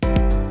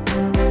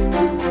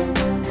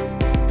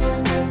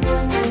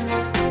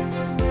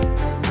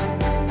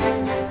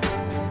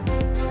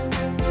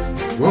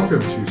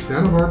Welcome to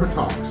Santa Barbara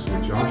Talks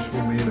with Josh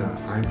Molina.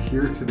 I'm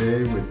here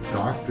today with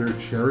Dr.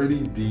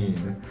 Charity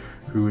Dean,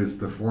 who is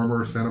the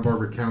former Santa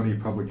Barbara County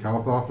Public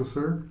Health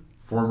Officer,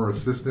 former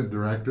Assistant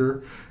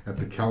Director at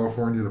the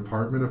California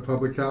Department of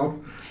Public Health.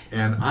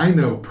 And I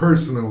know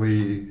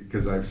personally,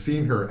 because I've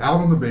seen her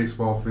out on the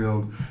baseball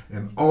field,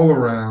 and all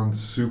around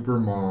super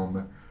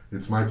mom.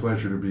 It's my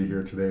pleasure to be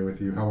here today with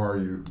you. How are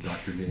you,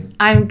 Dr. Dean?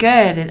 I'm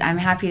good. I'm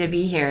happy to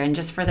be here. And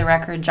just for the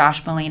record,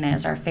 Josh Molina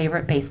is our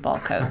favorite baseball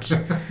coach.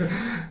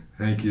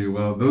 Thank you.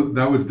 Well,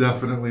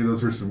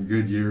 those were some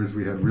good years.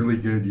 We had a really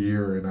good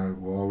year, and I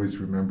will always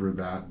remember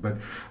that. But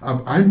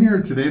I'm here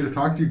today to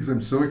talk to you because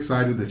I'm so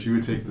excited that you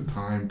would take the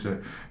time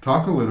to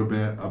talk a little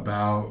bit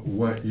about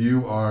what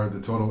you are the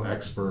total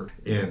expert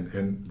in,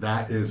 and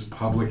that is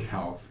public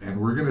health. And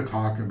we're going to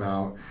talk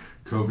about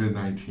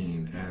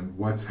COVID-19 and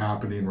what's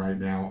happening right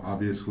now,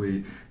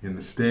 obviously, in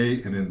the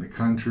state and in the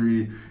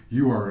country.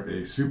 You are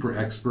a super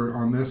expert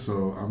on this,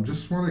 so I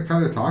just want to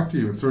kind of talk to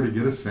you and sort of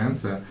get a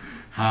sense at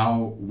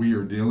how we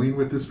are dealing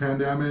with this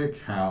pandemic,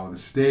 how the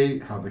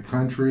state, how the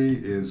country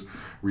is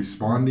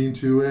responding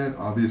to it.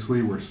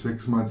 Obviously, we're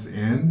 6 months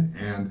in,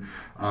 and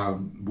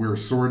we're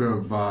sort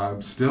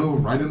of still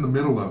right in the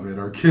middle of it.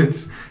 Our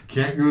kids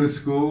can't go to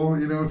school,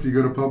 if you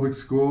go to public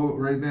school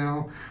right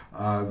now.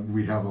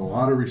 We have a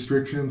lot of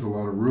restrictions, a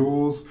lot of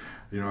rules.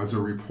 As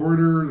a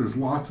reporter, there's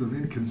lots of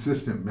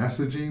inconsistent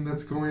messaging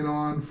that's going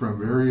on from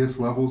various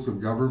levels of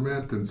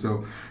government. And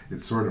so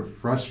it's sort of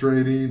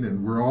frustrating.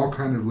 And we're all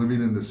kind of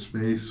living in this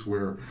space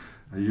where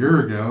a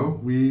year ago,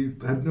 we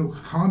had no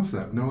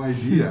concept, no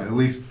idea. At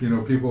least,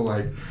 people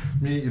like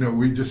me,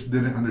 we just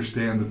didn't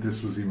understand that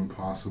this was even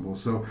possible.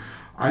 So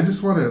I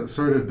just want to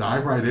sort of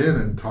dive right in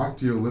and talk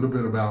to you a little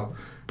bit about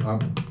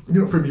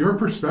from your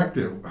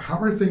perspective, how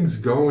are things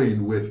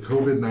going with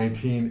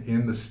COVID-19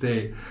 in the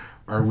state?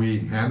 Are we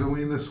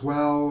handling this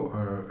well?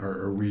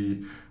 Or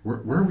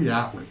where are we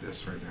at with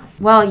this right now?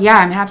 Well, yeah,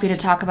 I'm happy to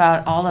talk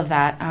about all of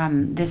that.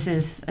 This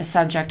is a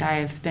subject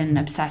I've been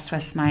obsessed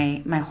with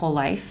my whole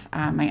life.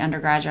 My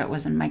undergraduate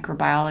was in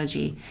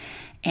microbiology,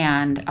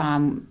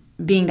 and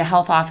being the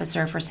health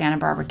officer for Santa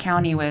Barbara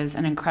County was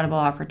an incredible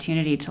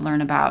opportunity to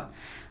learn about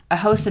a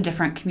host of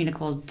different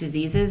communicable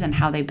diseases and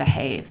how they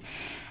behave.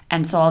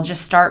 And so I'll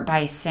just start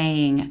by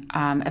saying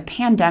a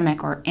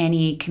pandemic or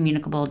any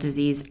communicable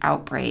disease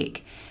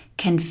outbreak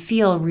can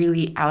feel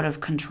really out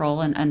of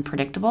control and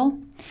unpredictable,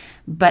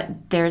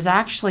 but there's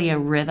actually a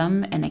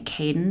rhythm and a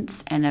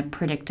cadence and a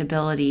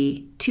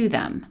predictability to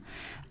them.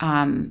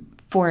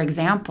 For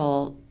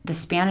example, the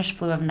Spanish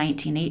flu of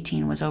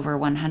 1918 was over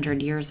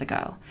 100 years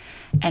ago,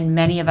 and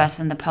many of us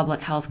in the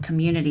public health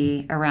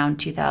community around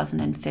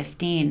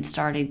 2015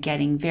 started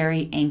getting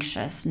very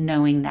anxious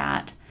knowing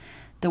that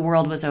the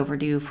world was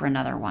overdue for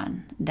another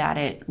one,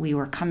 that we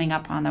were coming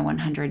up on the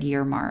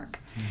 100-year mark.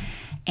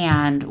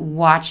 And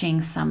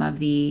watching some of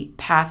the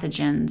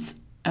pathogens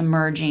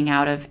emerging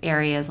out of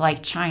areas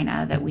like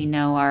China that we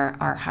know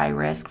are high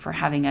risk for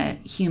having a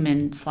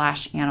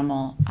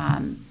human/animal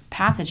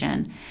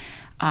pathogen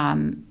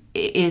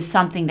is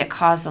something that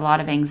caused a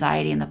lot of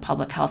anxiety in the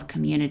public health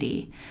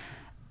community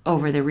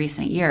over the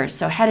recent years.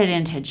 So headed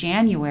into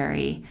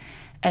January,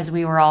 as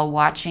we were all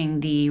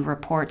watching the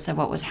reports of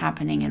what was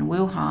happening in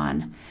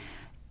Wuhan,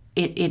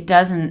 it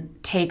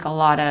doesn't take a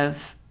lot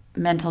of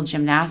mental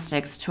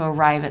gymnastics to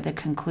arrive at the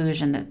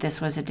conclusion that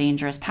this was a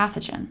dangerous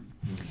pathogen.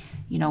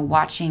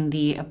 Watching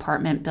the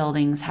apartment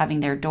buildings having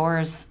their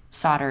doors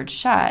soldered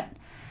shut,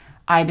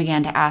 I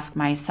began to ask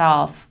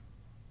myself,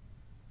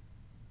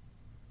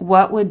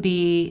 what would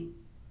be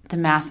the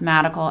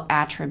mathematical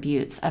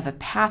attributes of a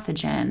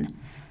pathogen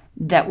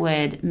that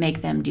would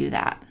make them do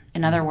that?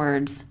 In other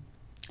words,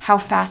 how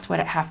fast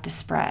would it have to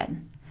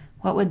spread?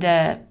 What would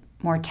the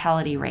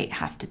mortality rate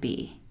have to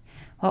be?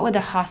 What would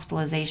the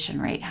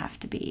hospitalization rate have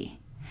to be?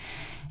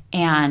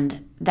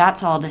 And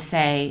that's all to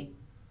say,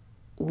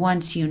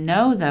 once you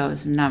know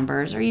those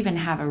numbers or even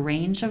have a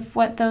range of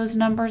what those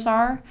numbers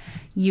are,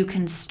 you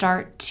can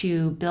start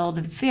to build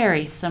a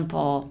very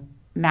simple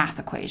math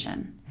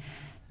equation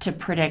to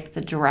predict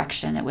the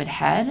direction it would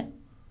head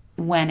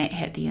when it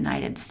hit the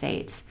United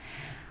States.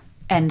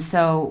 And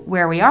so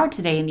where we are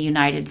today in the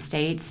United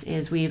States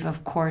is we've,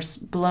 of course,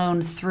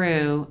 blown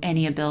through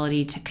any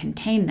ability to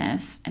contain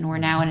this. And we're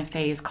now in a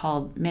phase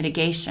called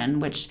mitigation,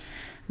 which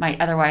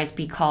might otherwise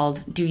be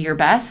called do your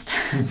best.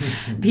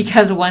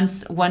 Because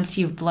once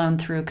you've blown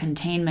through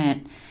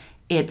containment,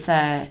 it's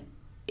a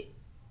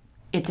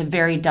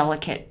very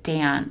delicate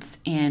dance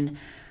in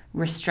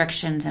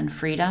restrictions and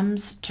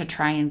freedoms to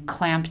try and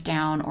clamp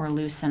down or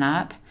loosen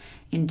up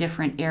in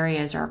different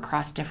areas or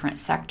across different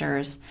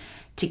sectors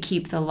to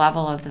keep the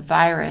level of the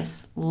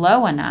virus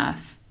low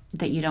enough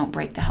that you don't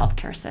break the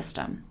healthcare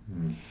system.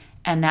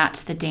 And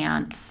that's the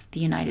dance the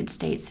United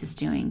States is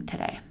doing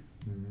today.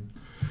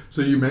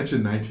 So you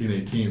mentioned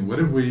 1918. What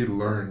have we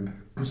learned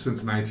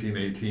since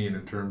 1918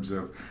 in terms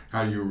of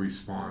how you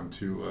respond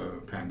to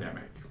a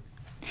pandemic?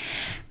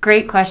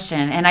 Great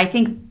question. And I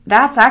think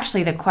that's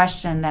actually the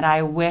question that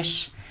I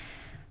wish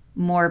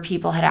more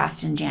people had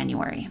asked in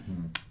January.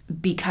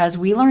 because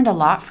we learned a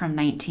lot from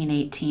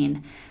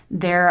 1918.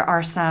 There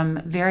are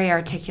some very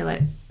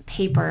articulate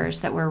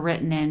papers that were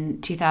written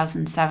in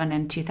 2007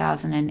 and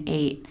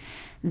 2008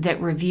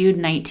 that reviewed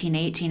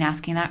 1918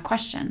 asking that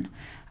question.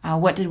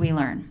 What did we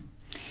learn?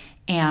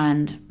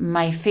 And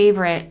my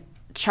favorite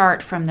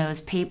chart from those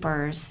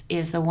papers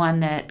is the one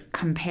that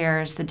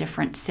compares the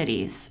different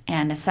cities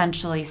and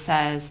essentially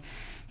says,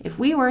 if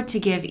we were to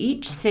give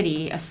each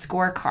city a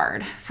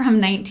scorecard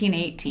from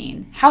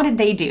 1918, how did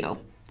they do?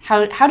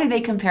 How do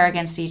they compare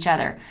against each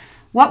other?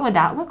 What would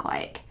that look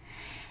like?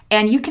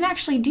 And you can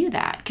actually do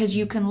that because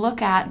you can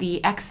look at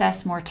the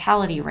excess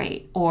mortality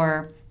rate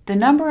or the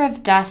number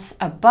of deaths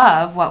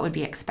above what would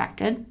be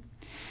expected.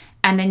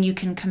 And then you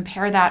can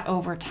compare that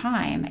over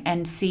time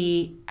and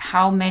see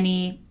how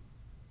many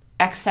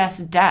excess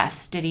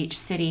deaths did each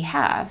city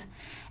have,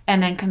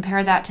 and then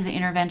compare that to the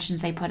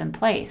interventions they put in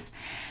place.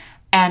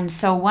 And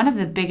so one of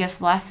the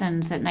biggest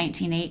lessons that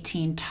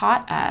 1918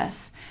 taught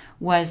us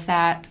was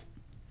that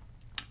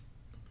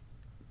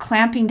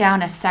clamping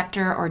down a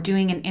sector or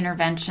doing an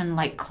intervention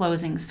like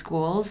closing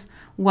schools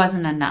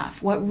wasn't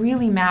enough. What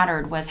really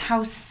mattered was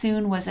how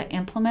soon was it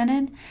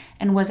implemented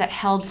and was it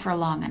held for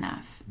long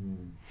enough?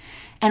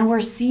 And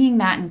we're seeing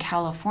that in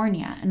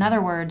California. In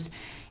other words,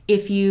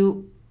 if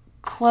you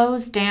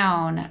close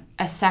down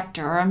a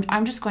sector, or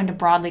I'm just going to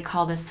broadly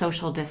call this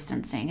social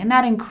distancing, and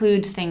that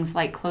includes things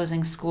like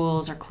closing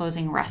schools or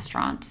closing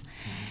restaurants.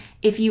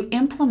 If you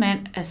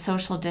implement a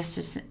social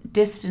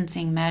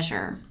distancing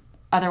measure,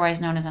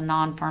 otherwise known as a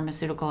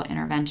non-pharmaceutical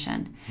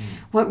intervention,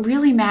 what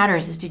really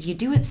matters is, did you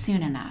do it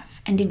soon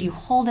enough? And did you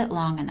hold it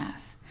long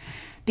enough?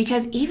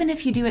 Because even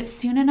if you do it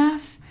soon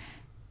enough,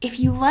 if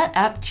you let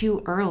up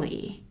too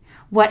early,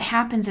 what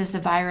happens is the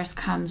virus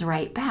comes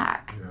right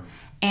back. Yeah.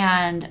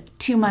 And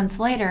 2 months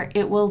later,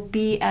 it will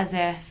be as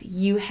if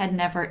you had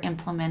never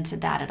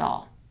implemented that at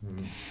all.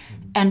 Mm-hmm.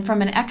 And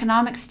from an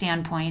economic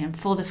standpoint, and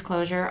full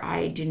disclosure,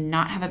 I do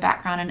not have a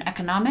background in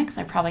economics.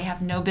 I probably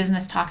have no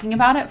business talking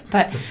about it.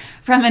 But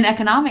from an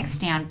economic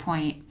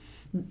standpoint,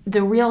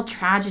 the real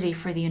tragedy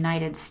for the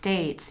United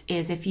States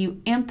is if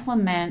you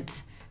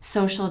implement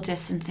social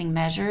distancing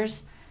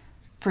measures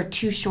for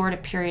too short a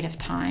period of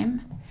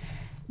time,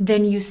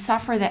 then you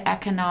suffer the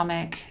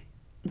economic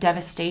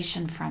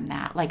devastation from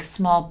that, like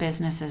small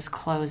businesses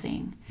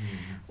closing,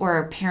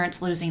 or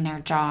parents losing their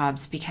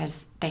jobs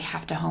because they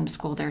have to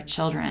homeschool their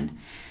children.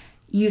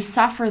 You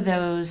suffer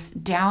those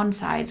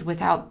downsides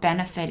without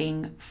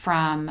benefiting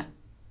from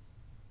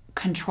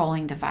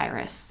controlling the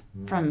virus,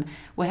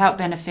 without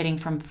benefiting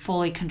from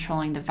fully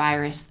controlling the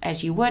virus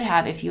as you would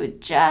have if you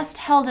had just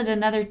held it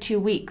another 2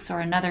 weeks or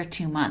another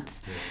 2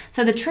 months. Yeah.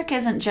 So the trick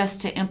isn't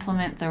just to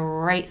implement the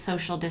right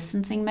social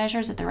distancing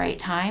measures at the right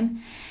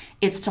time.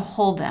 It's to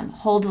hold them,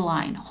 hold the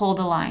line, hold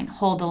the line,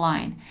 hold the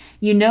line.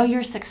 You know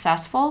you're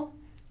successful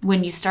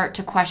when you start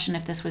to question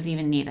if this was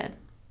even needed,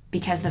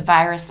 because the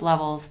virus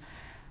levels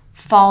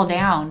fall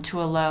down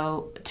to a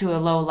low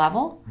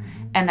level,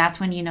 and that's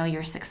when you know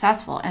you're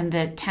successful. And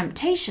the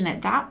temptation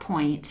at that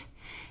point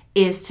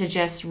is to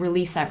just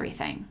release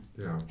everything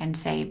and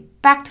say,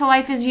 back to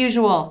life as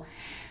usual.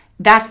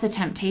 That's the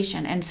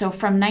temptation. And so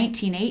from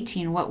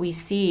 1918, what we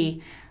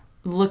see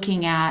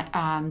looking at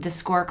the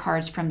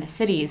scorecards from the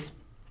cities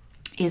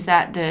is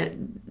that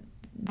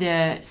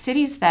the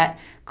cities that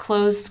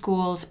closed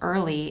schools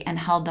early and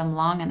held them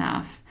long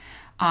enough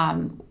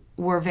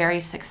were very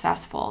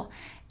successful.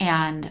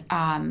 And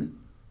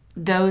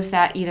those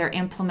that either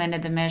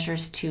implemented the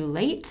measures too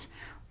late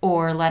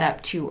or let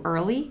up too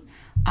early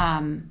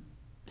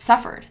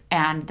suffered,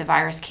 and the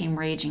virus came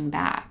raging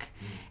back.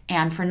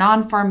 And for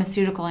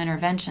non-pharmaceutical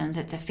interventions,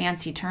 it's a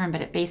fancy term,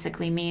 but it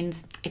basically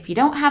means if you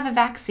don't have a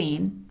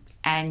vaccine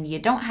and you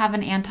don't have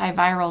an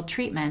antiviral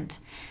treatment,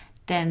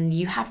 then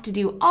you have to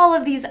do all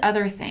of these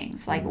other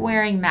things like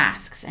wearing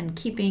masks and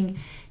keeping,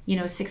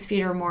 6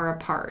 feet or more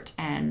apart,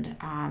 and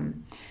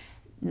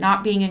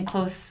not being in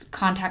close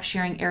contact,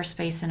 sharing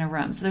airspace in a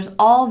room. So there's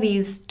all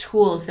these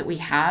tools that we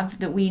have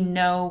that we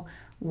know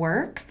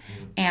work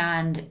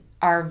and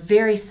are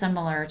very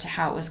similar to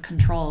how it was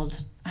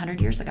controlled 100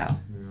 years ago.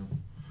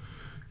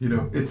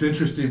 Yeah. It's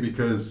interesting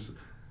because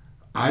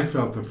I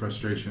felt the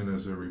frustration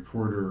as a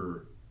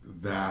reporter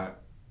that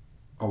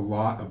a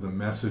lot of the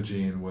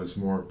messaging was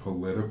more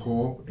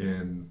political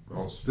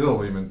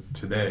still even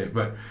today,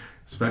 but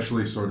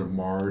especially sort of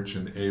March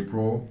and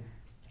April.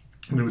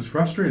 And it was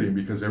frustrating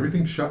because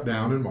everything shut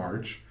down in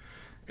March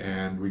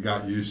and we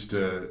got used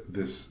to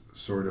this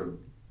sort of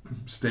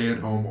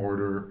stay-at-home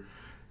order.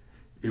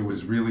 It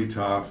was really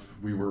tough.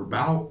 We were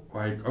about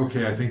like,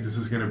 okay, I think this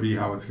is going to be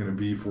how it's going to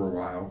be for a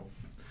while.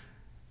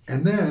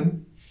 And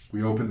then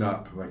we opened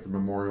up like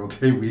Memorial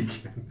Day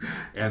weekend,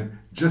 and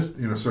just,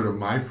 sort of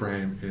my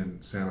frame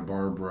in Santa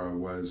Barbara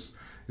was,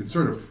 it's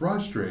sort of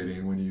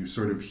frustrating when you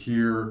sort of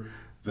hear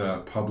the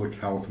public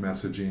health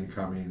messaging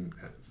coming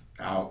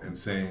out and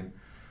saying,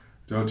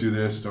 don't do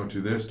this, don't do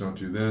this, don't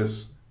do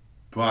this,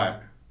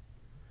 but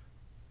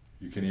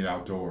you can eat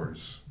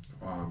outdoors,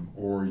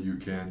 or you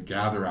can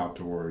gather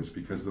outdoors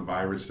because the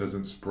virus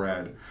doesn't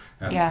spread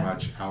as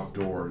much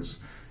outdoors.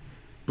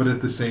 But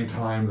at the same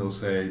time, they'll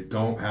say,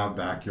 don't have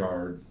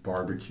backyard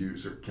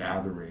barbecues or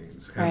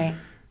gatherings. And, Right.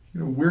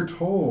 We're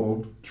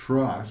told,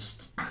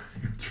 trust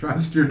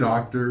your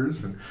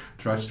doctors and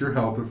trust your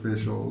health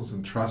officials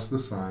and trust the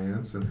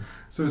science. And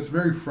so it's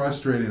very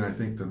frustrating, I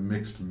think, the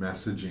mixed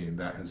messaging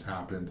that has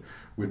happened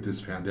with this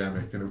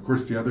pandemic. And of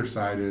course, the other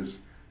side is,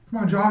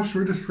 come on, Josh,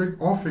 we're just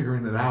all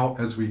figuring it out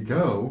as we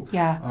go.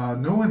 Yeah.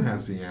 No one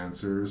has the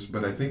answers,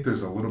 but I think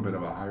there's a little bit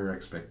of a higher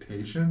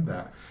expectation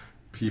that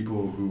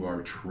people who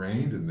are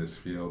trained in this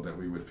field, that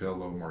we would feel a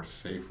little more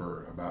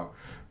safer about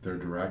their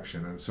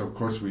direction. And so, of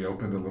course, we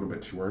opened a little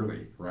bit too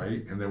early,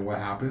 right? And then what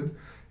happened?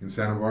 In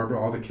Santa Barbara,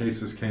 all the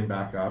cases came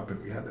back up and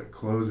we had to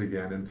close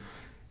again. And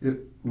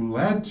it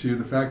led to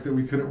the fact that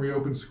we couldn't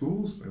reopen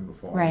schools in the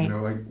fall. Right.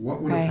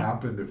 What would have Right.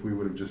 happened if we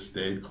would have just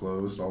stayed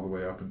closed all the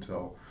way up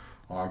until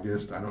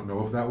August? I don't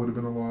know if that would have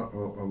been a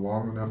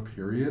long enough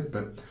period,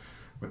 but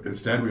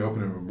instead we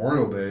open on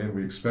Memorial Day and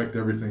we expect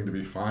everything to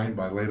be fine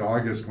by late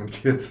August when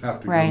kids have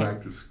to Right. go back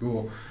to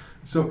school.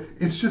 So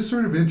it's just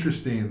sort of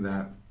interesting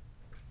that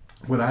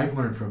what I've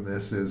learned from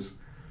this is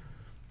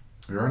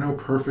there are no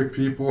perfect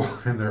people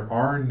and there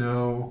are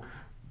no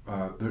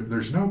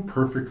there's no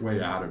perfect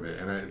way out of it.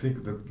 And I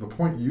think the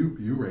point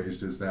you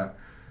raised is that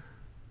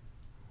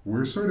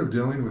we're sort of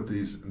dealing with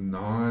these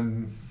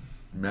non-medical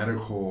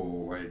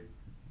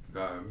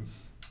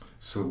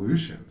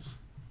solutions.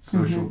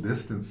 Social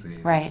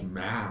distancing, Right. it's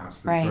mass.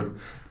 It's Right. sort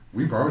of,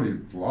 we've already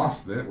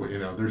lost it.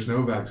 There's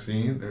no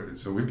vaccine,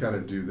 so we've got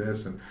to do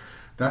this, and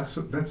that's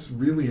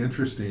really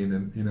interesting.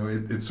 And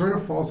it sort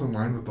of falls in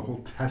line with the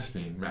whole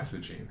testing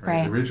messaging. Right?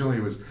 Right. Originally,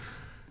 it was,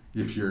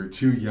 if you're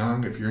too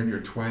young, if you're in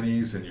your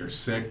 20s and you're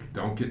sick,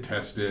 don't get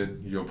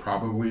tested. You'll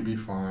probably be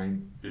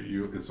fine.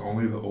 It's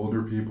only the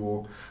older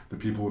people, the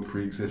people with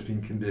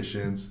pre-existing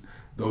conditions.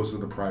 Those are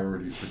the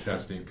priorities for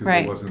testing, because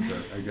Right. there wasn't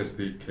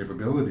the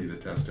capability to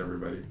test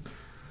everybody.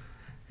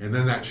 And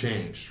then that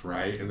changed,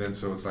 right? And then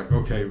so it's like,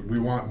 okay, we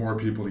want more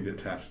people to get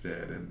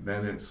tested. And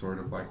then it's sort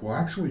of like, well,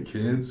 actually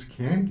kids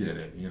can get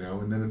it,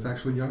 and then it's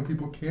actually young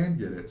people can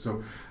get it.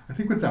 So I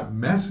think with that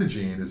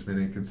messaging has been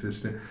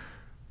inconsistent.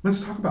 Let's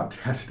talk about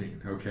testing,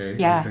 okay?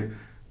 Yeah. Okay.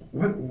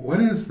 What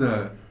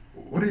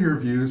are your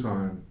views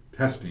on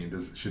testing?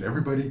 Should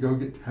everybody go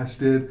get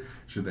tested?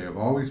 Should they have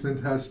always been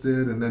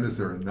tested? And then is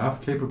there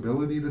enough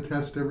capability to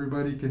test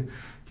everybody? Can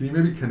you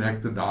maybe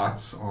connect the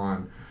dots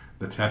on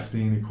the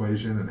testing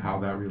equation and how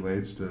that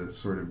relates to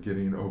sort of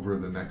getting over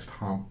the next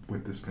hump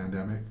with this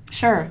pandemic?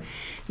 Sure.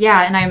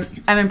 Yeah, and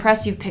I'm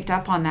impressed you've picked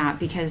up on that,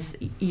 because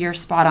you're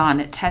spot on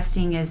that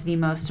testing is the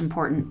most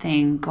important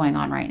thing going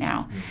on right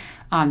now.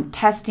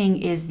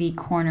 Testing is the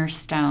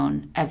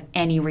cornerstone of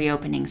any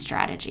reopening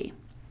strategy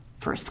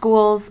for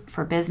schools,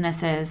 for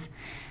businesses.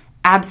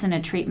 Absent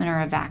a treatment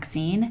or a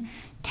vaccine,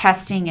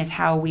 testing is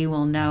how we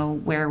will know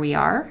where we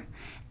are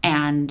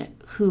and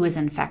who is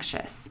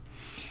infectious.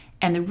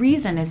 And the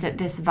reason is that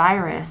this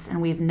virus,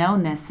 and we've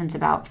known this since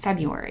about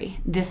February,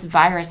 this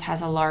virus has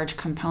a large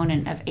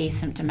component of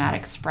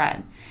asymptomatic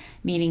spread,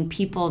 meaning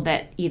people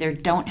that either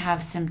don't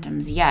have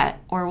symptoms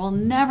yet or will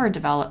never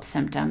develop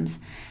symptoms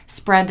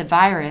spread the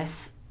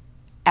virus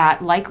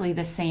at likely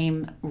the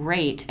same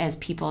rate as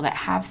people that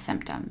have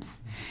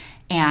symptoms.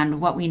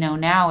 And what we know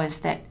now is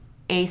that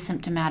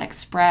asymptomatic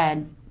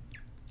spread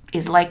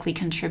is likely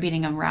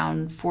contributing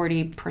around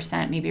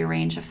 40%, maybe a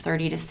range of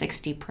 30 to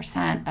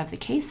 60% of the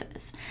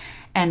cases.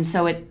 And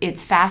so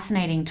it's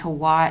fascinating to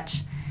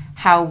watch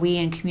how we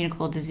in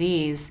communicable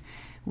disease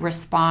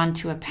respond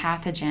to a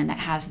pathogen that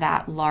has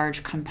that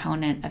large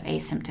component of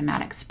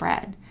asymptomatic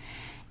spread.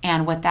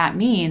 And what that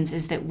means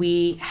is that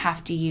we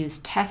have to use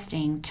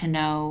testing to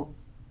know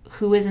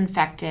who is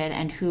infected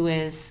and who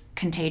is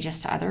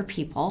contagious to other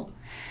people,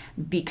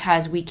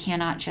 because we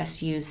cannot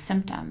just use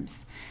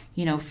symptoms.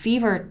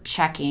 Fever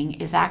checking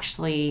is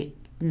actually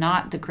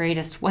not the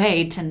greatest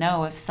way to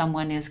know if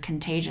someone is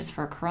contagious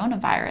for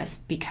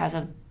coronavirus, because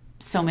of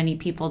so many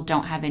people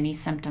don't have any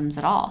symptoms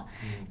at all.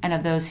 And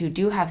of those who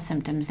do have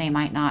symptoms, they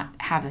might not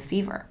have a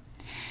fever.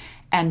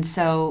 And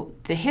so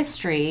the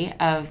history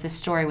of the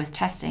story with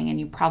testing, and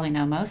you probably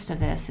know most of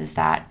this, is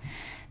that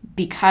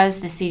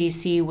because the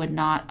CDC would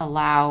not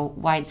allow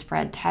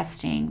widespread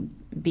testing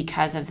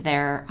because of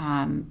their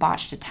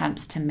botched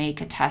attempts to make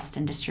a test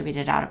and distribute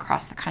it out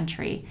across the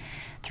country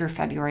through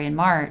February and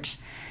March,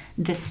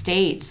 the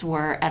states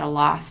were at a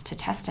loss to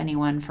test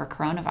anyone for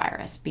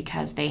coronavirus,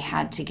 because they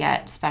had to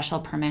get special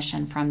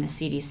permission from the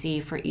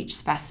CDC for each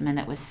specimen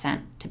that was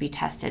sent to be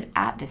tested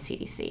at the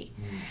CDC.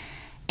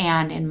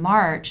 And in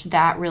March,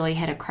 that really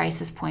hit a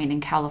crisis point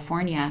in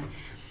California.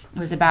 It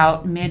was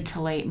about mid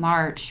to late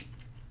March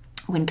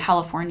when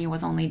California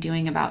was only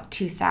doing about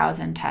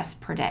 2,000 tests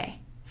per day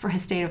for a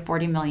state of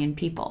 40 million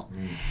people.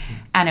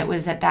 And it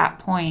was at that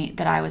point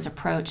that I was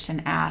approached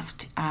and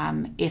asked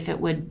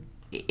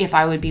if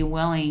I would be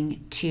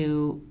willing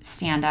to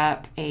stand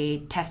up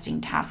a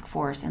testing task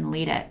force and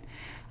lead it,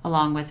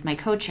 along with my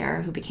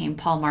co-chair, who became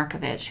Paul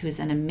Markovich, who's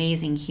an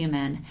amazing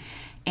human,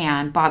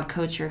 and Bob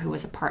Kocher, who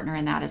was a partner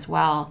in that as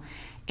well.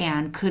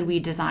 And could we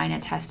design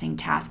a testing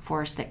task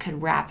force that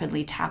could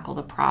rapidly tackle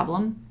the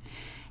problem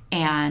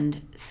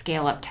and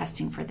scale up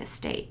testing for the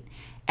state?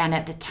 And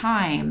at the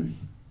time,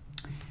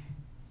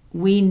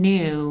 we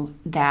knew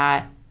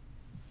that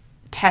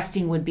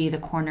testing would be the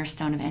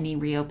cornerstone of any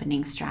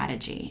reopening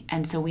strategy.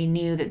 And so we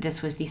knew that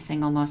this was the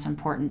single most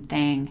important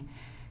thing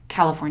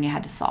California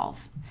had to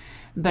solve.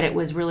 But it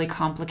was really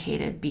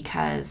complicated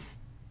because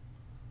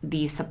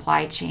the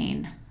supply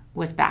chain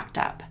was backed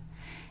up.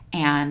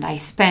 And I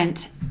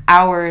spent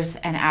hours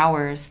and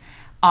hours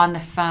on the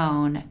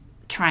phone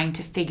trying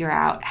to figure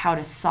out how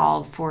to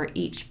solve for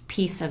each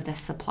piece of the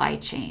supply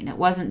chain. It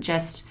wasn't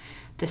just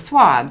the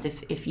swabs.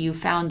 If you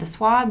found the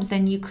swabs,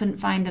 then you couldn't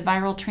find the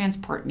viral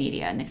transport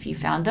media. And if you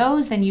found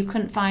those, then you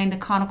couldn't find the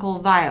conical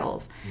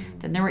vials.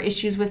 Then there were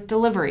issues with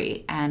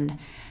delivery. And,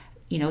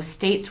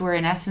 states were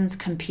in essence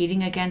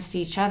competing against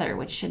each other,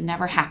 which should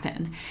never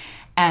happen.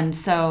 And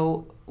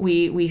so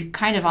we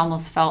kind of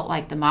almost felt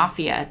like the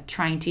mafia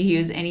trying to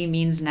use any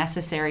means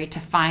necessary to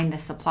find the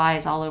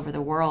supplies all over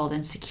the world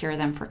and secure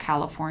them for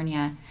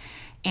California.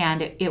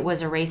 And it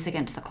was a race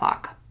against the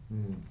clock.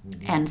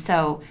 Mm-hmm. And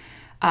so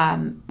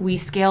we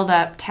scaled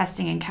up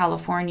testing in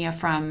California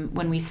from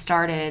when we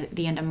started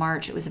the end of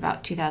March, it was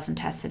about 2,000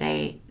 tests a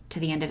day, to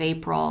the end of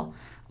April,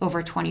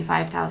 over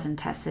 25,000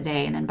 tests a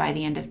day. And then by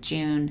the end of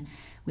June,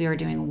 we were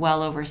doing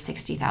well over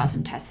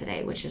 60,000 tests a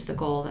day, which is the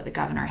goal that the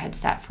governor had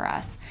set for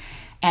us.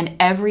 And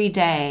every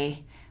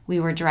day we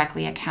were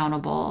directly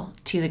accountable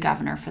to the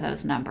governor for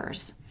those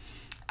numbers.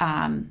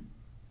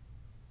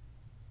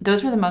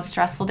 Those were the most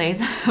stressful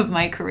days of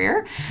my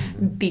career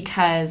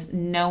because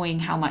knowing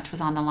how much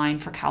was on the line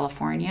for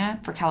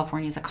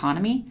California's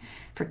economy,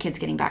 for kids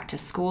getting back to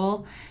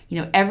school,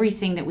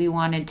 everything that we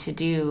wanted to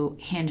do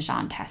hinged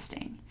on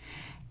testing.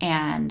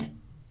 And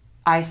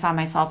I saw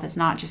myself as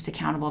not just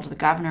accountable to the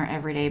governor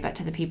every day, but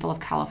to the people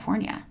of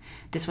California.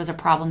 This was a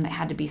problem that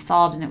had to be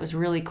solved, and it was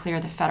really clear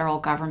the federal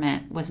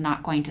government was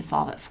not going to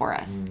solve it for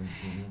us.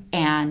 Mm-hmm.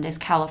 And as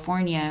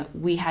California,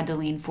 we had to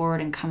lean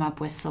forward and come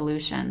up with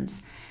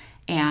solutions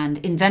and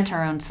invent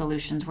our own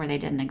solutions where they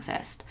didn't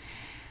exist.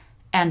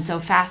 And so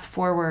fast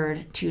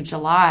forward to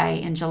July.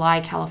 In July,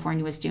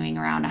 California was doing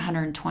around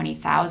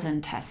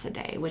 120,000 tests a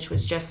day, which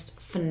was just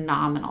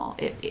phenomenal.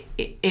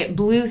 It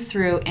blew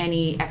through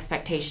any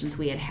expectations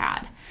we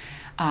had.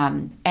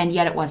 And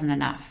yet it wasn't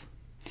enough.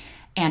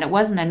 And it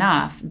wasn't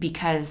enough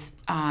because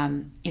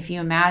if you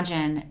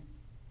imagine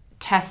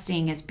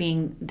testing as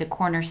being the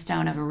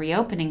cornerstone of a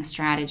reopening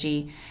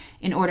strategy,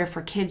 in order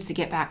for kids to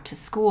get back to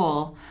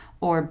school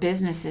or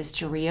businesses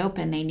to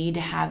reopen, they need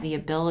to have the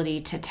ability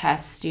to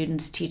test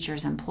students,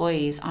 teachers,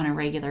 employees on a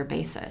regular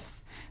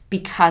basis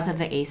because of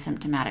the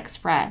asymptomatic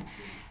spread.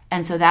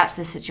 And so that's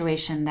the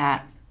situation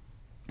that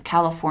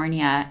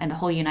California and the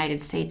whole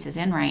United States is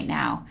in right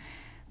now.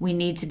 We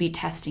need to be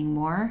testing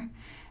more.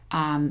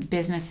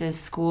 Businesses,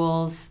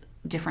 schools,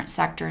 different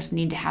sectors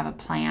need to have a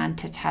plan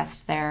to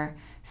test their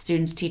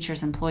students,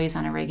 teachers, employees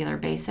on a regular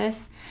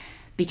basis,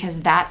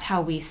 because that's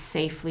how we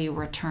safely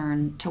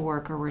return to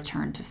work or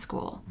return to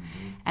school.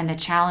 Mm-hmm. And the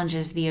challenge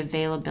is the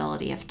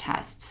availability of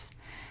tests.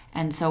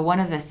 And so one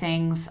of the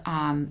things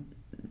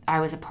I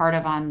was a part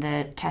of on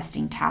the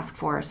testing task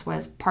force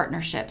was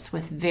partnerships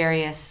with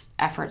various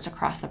efforts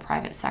across the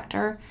private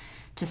sector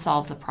to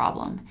solve the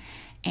problem.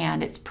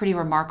 And it's pretty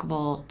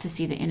remarkable to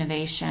see the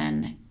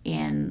innovation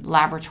in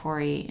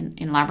laboratory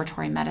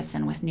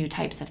medicine with new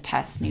types of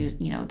tests,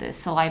 the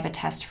saliva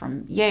test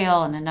from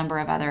Yale and a number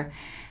of other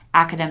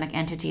academic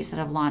entities that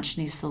have launched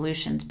new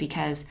solutions,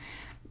 because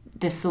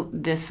the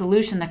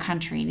solution the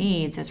country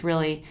needs is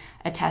really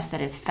a test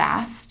that is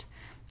fast,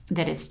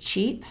 that is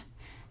cheap,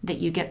 that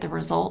you get the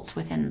results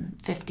within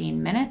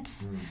 15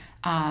 minutes,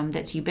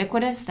 that's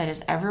ubiquitous, that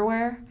is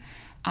everywhere,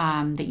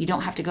 that you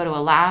don't have to go to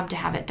a lab to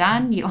have it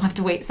done. You don't have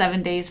to wait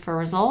 7 days for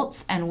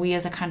results. And we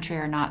as a country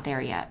are not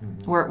there yet.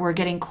 Mm-hmm. We're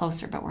getting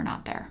closer, but we're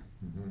not there.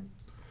 Mm-hmm.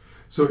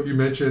 So you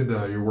mentioned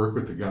your work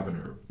with the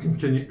governor.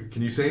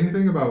 Can you say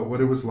anything about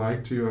what it was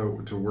like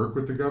to work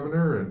with the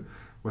governor and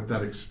what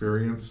that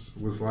experience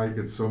was like?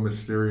 It's so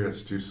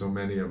mysterious to so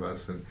many of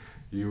us, and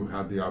you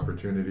had the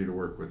opportunity to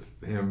work with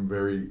him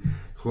very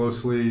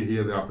closely. He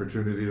had the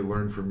opportunity to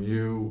learn from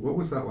you. What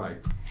was that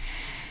like?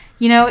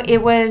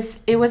 It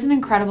was an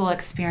incredible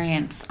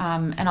experience,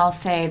 and I'll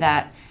say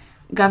that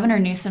Governor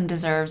Newsom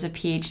deserves a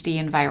PhD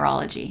in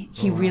virology.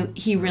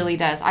 He really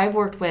does. I've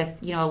worked with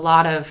a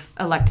lot of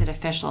elected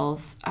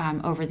officials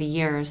over the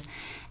years,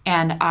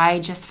 and I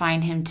just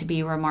find him to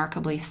be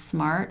remarkably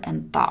smart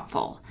and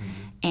thoughtful.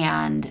 Mm-hmm.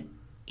 And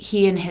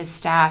he and his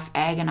staff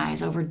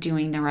agonize over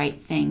doing the right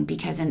thing,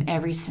 because in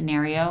every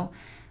scenario,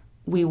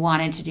 we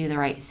wanted to do the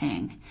right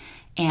thing.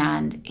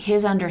 And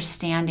his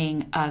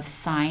understanding of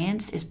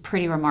science is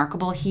pretty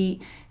remarkable.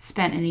 He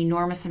spent an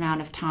enormous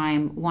amount of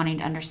time wanting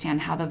to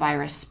understand how the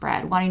virus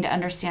spread, wanting to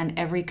understand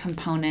every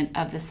component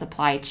of the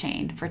supply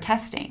chain for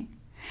testing.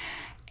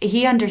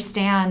 he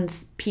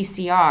understands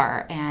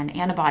PCR and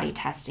antibody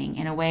testing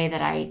in a way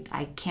that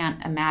I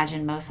can't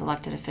imagine most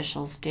elected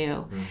officials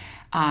do.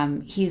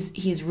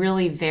 He's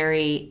really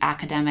very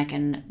academic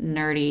and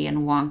nerdy and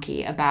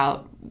wonky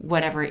about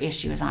whatever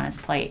issue is on his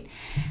plate.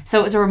 So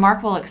it was a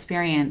remarkable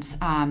experience,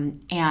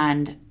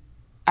 and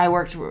I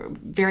worked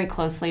very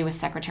closely with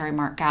Secretary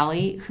Mark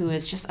Ghaly, who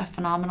is just a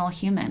phenomenal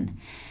human.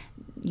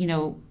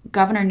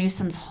 Governor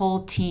Newsom's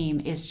whole team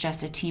is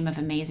just a team of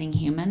amazing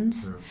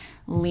humans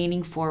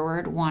leaning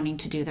forward, wanting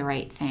to do the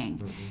right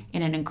thing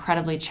in an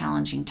incredibly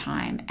challenging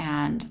time.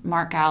 And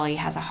Mark Ghaly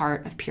has a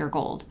heart of pure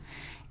gold.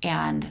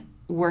 And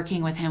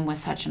working with him was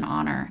such an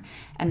honor.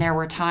 And there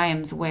were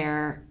times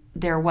where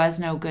there was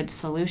no good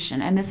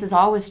solution. And this is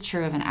always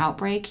true of an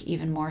outbreak,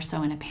 even more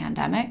so in a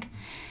pandemic.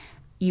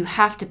 You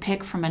have to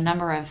pick from a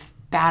number of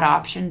bad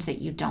options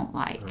that you don't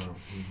like.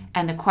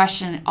 And the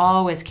question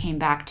always came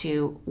back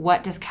to,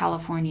 what does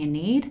California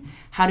need?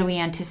 How do we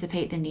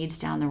anticipate the needs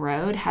down the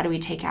road? How do we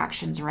take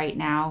actions right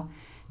now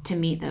to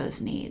meet those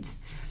needs?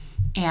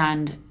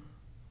 And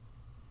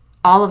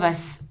all of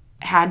us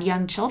had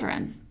young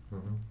children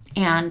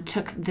and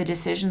took the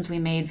decisions we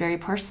made very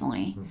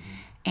personally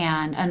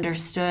and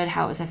understood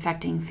how it was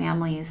affecting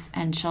families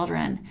and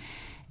children.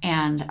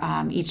 And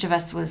each of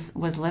us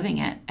was living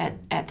it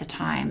at the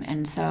time.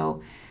 And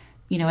so,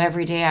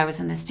 every day I was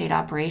in the State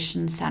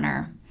Operations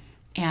Center.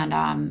 And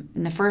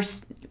in the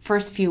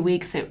first few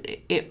weeks,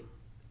 it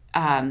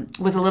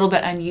was a little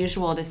bit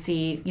unusual to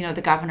see,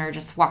 the governor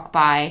just walk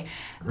by,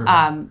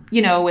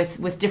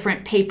 with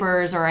different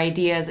papers or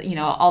ideas,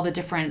 all the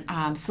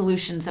different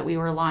solutions that we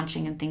were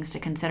launching and things to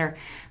consider.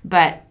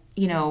 But,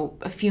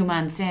 a few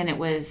months in, it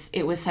was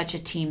such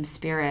a team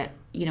spirit.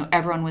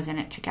 Everyone was in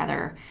it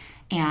together.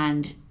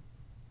 And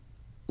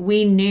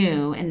we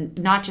knew, and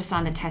not just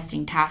on the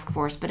testing task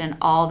force, but in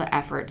all the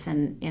efforts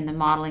and in the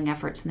modeling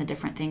efforts and the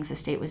different things the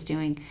state was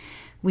doing,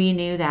 we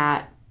knew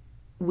that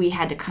we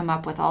had to come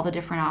up with all the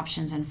different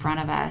options in front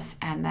of us,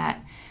 and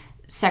that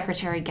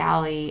Secretary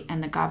Ghaly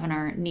and the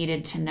governor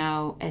needed to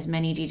know as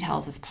many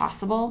details as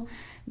possible,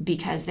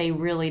 because they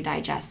really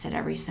digested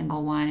every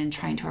single one in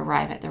trying to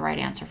arrive at the right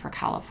answer for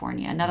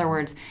California. In other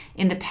words,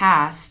 in the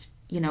past,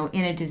 in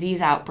a disease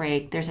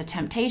outbreak, there's a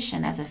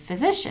temptation as a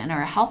physician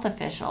or a health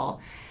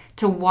official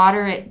to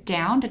water it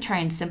down, to try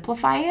and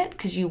simplify it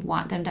because you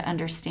want them to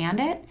understand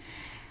it.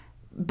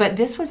 But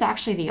this was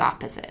actually the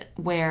opposite,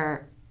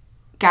 where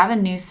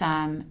Gavin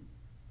Newsom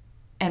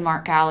and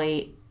Mark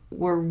Ghaly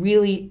were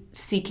really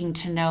seeking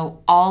to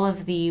know all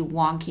of the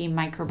wonky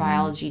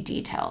microbiology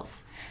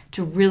details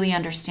to really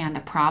understand the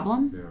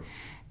problem,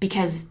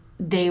 because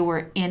they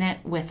were in it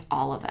with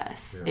all of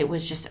us. It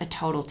was just a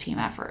total team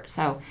effort.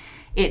 So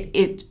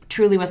it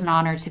truly was an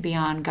honor to be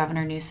on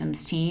Governor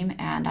Newsom's team,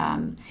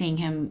 and seeing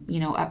him,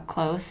 up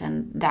close,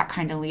 and that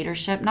kind of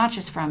leadership, not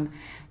just from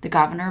the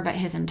governor, but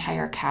his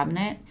entire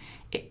cabinet.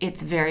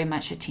 It's very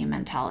much a team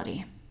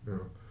mentality.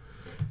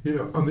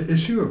 On the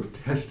issue of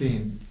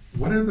testing,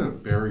 what are the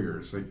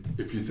barriers? Like,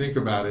 if you think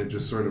about it,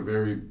 just sort of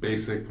very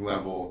basic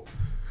level,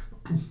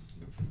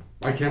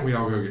 why can't we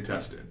all go get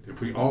tested? If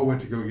we all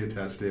went to go get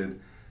tested,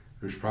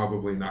 there's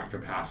probably not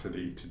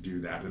capacity to do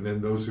that. And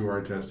then those who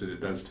are tested,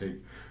 it does take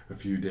a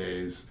few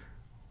days.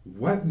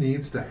 What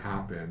needs to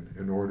happen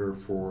in order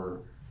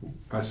for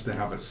us to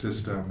have a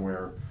system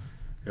where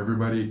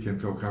everybody can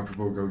feel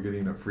comfortable go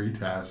getting a free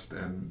test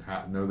and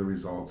know the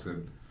results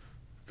in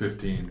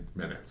 15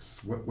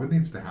 minutes? What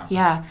needs to happen?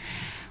 Yeah.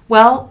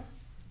 Well,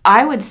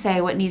 I would say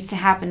what needs to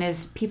happen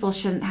is people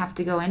shouldn't have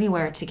to go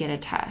anywhere to get a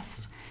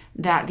test.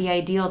 That the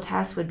ideal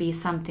test would be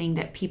something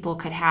that people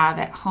could have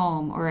at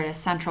home or at a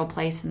central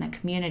place in the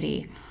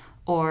community,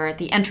 or at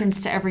the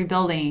entrance to every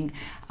building,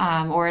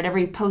 or at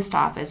every post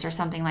office or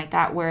something like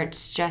that, where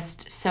it's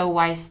just so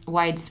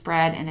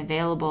widespread and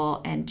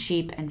available and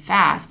cheap and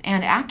fast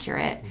and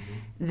accurate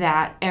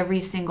that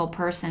every single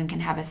person can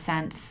have a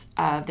sense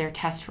of their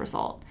test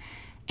result.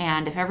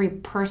 And if every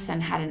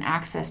person had an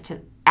access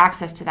to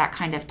that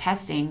kind of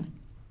testing,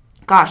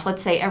 gosh,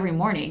 let's say every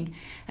morning,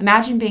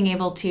 imagine being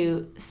able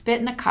to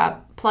spit in a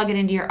cup, plug it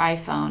into your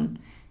iPhone,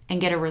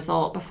 and get a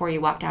result before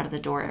you walked out of the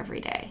door every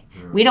day.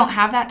 We don't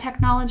have that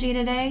technology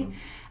today,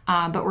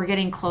 but we're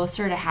getting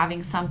closer to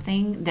having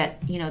something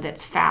that,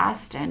 that's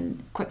fast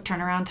and quick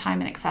turnaround time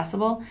and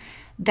accessible.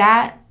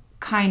 That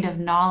kind of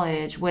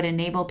knowledge would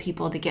enable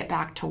people to get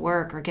back to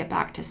work or get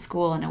back to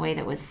school in a way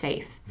that was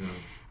safe.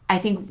 I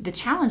think the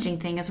challenging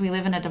thing is we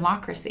live in a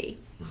democracy.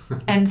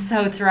 And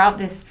so throughout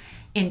this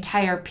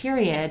entire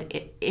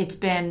period, it's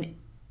been,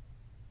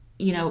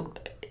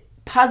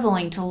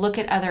 puzzling to look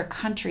at other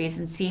countries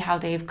and see how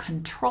they've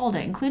controlled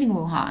it, including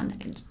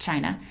Wuhan,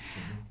 China.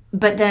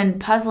 But then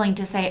puzzling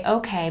to say,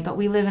 okay, but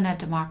we live in a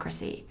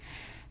democracy.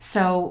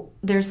 So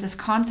there's this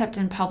concept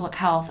in public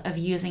health of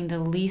using the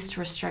least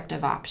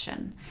restrictive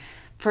option.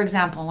 For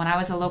example, when I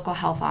was a local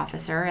health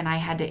officer and I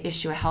had to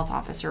issue a health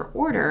officer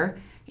order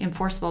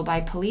enforceable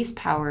by police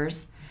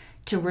powers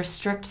to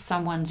restrict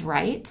someone's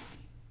rights,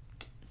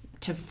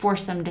 to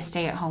force them to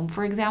stay at home,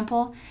 for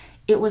example,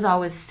 it was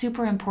always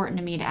super important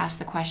to me to ask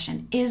the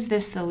question, is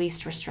this the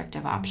least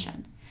restrictive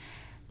option?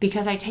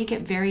 Because I take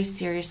it very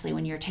seriously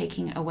when you're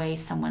taking away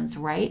someone's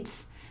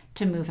rights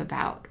to move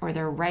about, or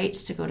their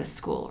rights to go to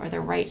school, or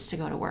their rights to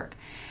go to work.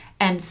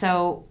 And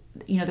so,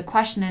 the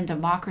question in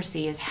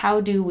democracy is,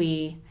 how do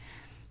we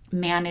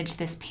manage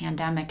this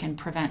pandemic and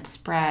prevent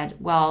spread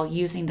while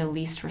using the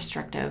least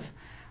restrictive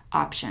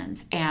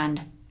options?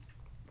 And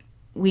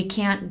we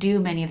can't do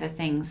many of the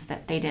things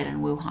that they did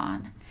in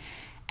Wuhan.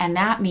 And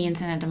that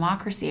means in a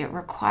democracy, it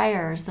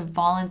requires the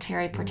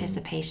voluntary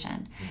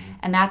participation.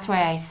 And that's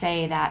why I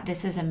say that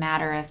this is a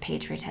matter of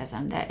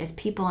patriotism, that as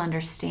people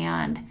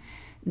understand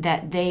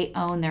that they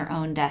own their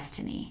own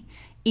destiny,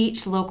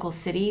 each local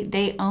city,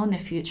 they own the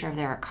future of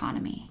their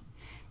economy.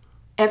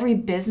 Every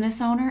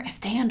business owner, if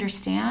they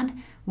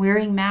understand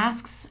wearing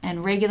masks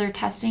and regular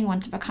testing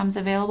once it becomes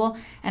available,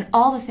 and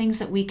all the things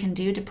that we can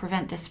do to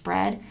prevent the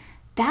spread,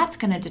 that's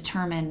going to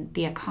determine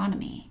the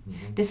economy.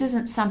 This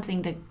isn't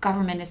something the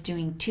government is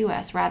doing to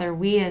us. Rather,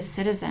 we as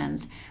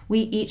citizens, we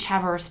each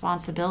have a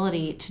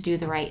responsibility to do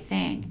the right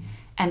thing.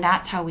 And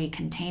that's how we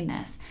contain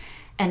this.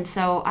 And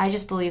so I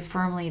just believe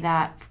firmly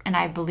that, and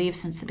I believe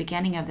since the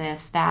beginning of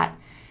this, that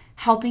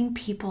helping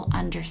people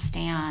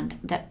understand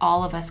that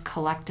all of us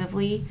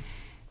collectively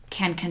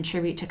can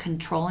contribute to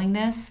controlling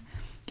this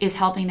is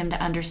helping them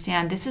to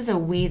understand this is a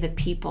we the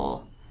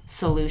people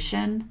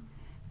solution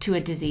to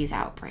a disease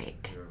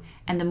outbreak.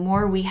 And the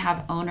more we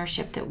have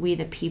ownership that we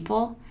the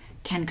people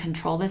can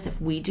control this, if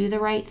we do the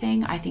right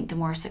thing, I think the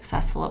more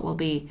successful it will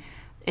be.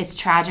 It's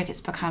tragic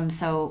it's become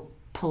so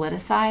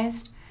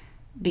politicized,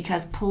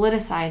 because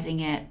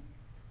politicizing it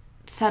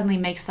suddenly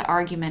makes the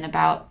argument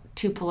about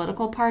two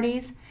political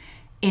parties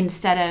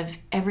instead of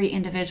every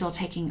individual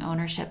taking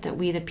ownership that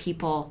we the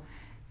people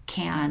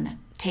can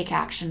take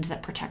actions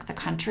that protect the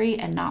country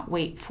and not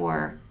wait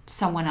for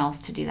someone else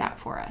to do that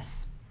for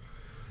us.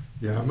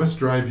 Yeah, it must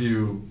drive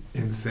you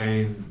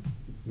insane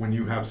when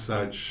you have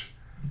such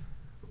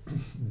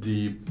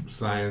deep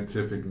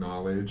scientific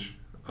knowledge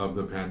of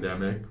the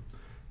pandemic,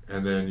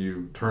 and then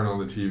you turn on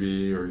the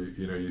TV, or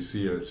you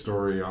see a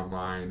story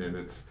online and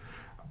it's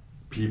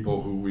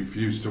people who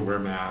refuse to wear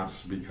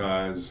masks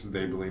because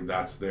they believe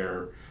that's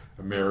their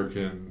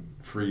American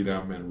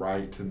freedom and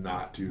right to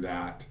not do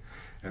that.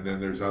 And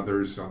then there's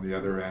others on the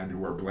other end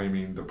who are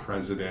blaming the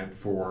president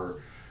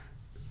for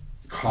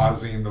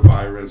causing the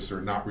virus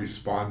or not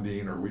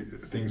responding, or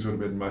things would have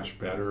been much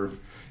better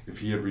if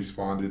he had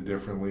responded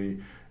differently.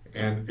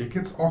 And it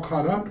gets all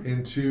caught up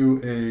into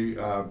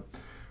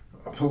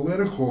a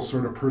political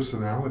sort of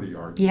personality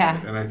argument.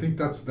 Yeah. And I think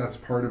that's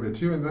part of it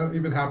too. And that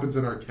even happens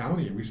in our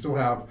county. We still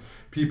have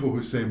people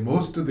who say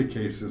most of the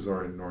cases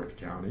are in North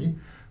County.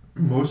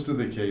 Most of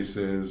the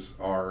cases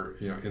are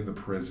in the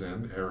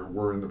prison, or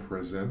were in the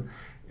prison.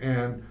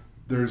 And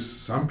there's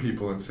some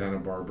people in Santa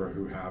Barbara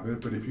who have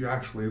it, but if you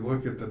actually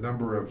look at the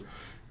number of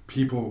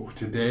people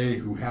today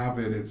who have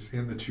it, it's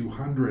in the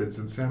 200s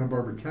in Santa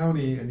Barbara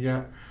County, and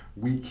yet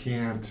we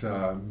can't,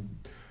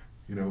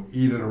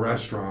 eat at a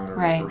restaurant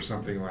or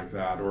something like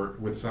that. Or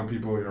with some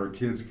people, our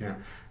kids can't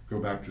go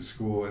back to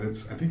school, and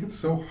I think it's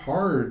so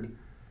hard.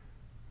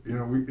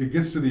 It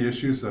gets to the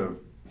issues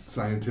of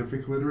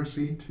scientific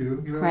literacy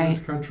too, in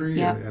this country,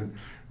 and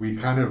we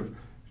kind of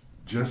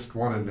just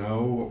want to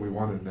know what we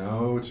want to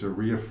know to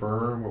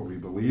reaffirm what we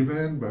believe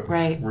in, but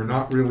we're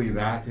not really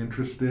that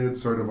interested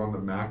sort of on the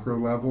macro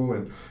level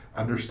and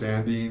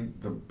understanding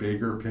the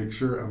bigger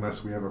picture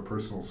unless we have a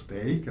personal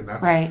stake. And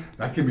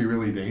that can be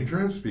really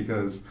dangerous,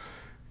 because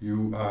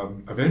you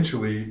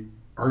eventually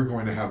are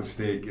going to have a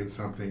stake in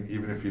something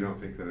even if you don't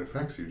think that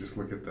affects you. Just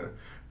look at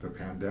the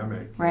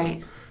pandemic.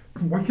 Right.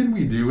 What can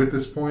we do at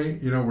this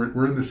point?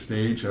 We're in the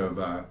stage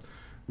of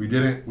we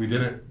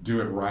didn't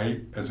do it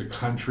right as a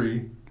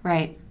country.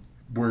 Right.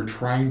 We're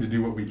trying to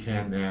do what we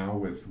can now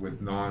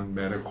with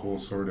non-medical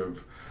sort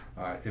of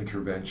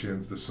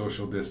interventions, the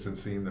social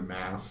distancing, the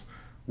masks.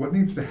 What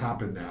needs to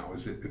happen now?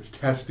 It's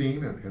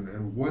testing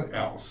and what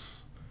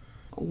else?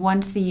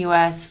 Once the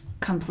U.S.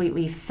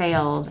 completely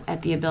failed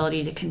at the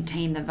ability to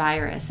contain the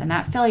virus, and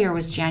that failure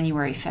was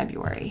January,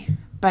 February.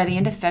 By the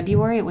end of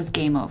February, it was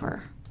game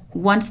over.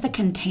 Once the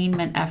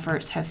containment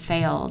efforts have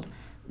failed,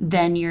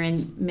 then you're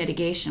in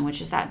mitigation,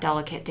 which is that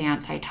delicate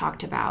dance I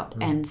talked about.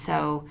 And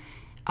so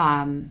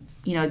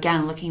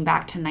again, looking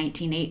back to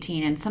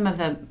 1918 and some of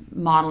the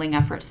modeling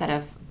efforts that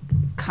have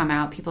come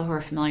out, people who are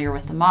familiar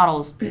with the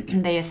models,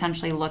 they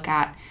essentially look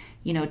at,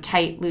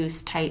 tight,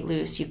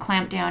 loose. You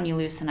clamp down, you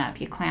loosen up.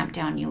 You clamp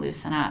down, you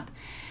loosen up.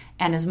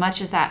 And as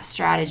much as that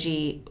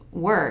strategy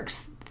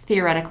works,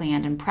 theoretically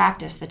and in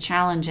practice, the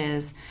challenge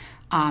is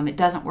it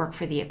doesn't work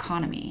for the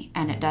economy,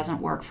 and it doesn't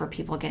work for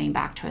people getting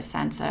back to a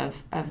sense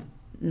of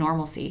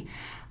normalcy.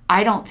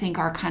 I don't think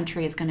our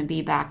country is going to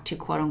be back to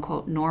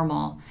quote-unquote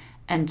normal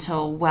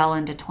until well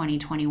into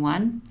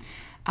 2021.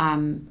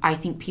 I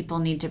think people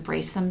need to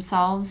brace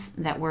themselves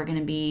that we're going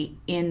to be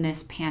in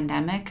this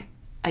pandemic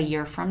a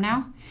year from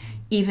now,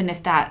 even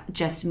if that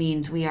just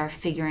means we are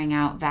figuring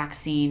out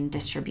vaccine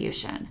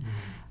distribution,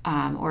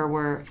 or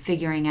we're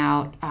figuring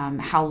out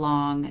how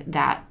long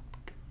that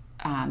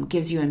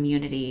gives you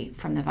immunity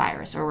from the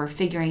virus, or we're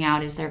figuring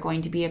out, is there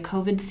going to be a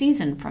COVID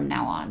season from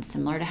now on,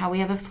 similar to how we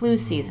have a flu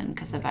season,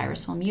 because the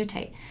virus will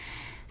mutate.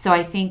 So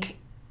I think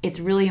it's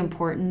really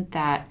important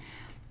that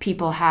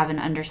people have an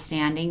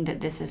understanding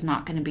that this is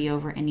not going to be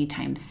over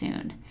anytime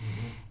soon.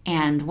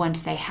 And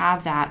once they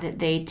have that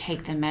they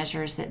take the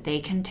measures that they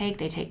can take.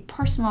 They take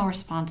personal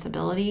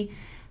responsibility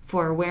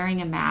for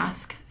wearing a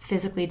mask,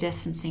 physically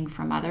distancing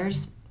from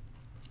others,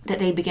 that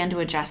they begin to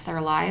adjust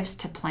their lives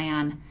to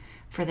plan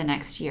for the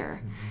next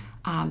year.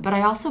 But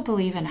I also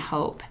believe in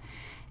hope.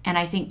 And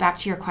I think back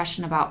to your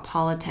question about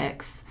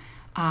politics,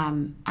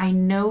 I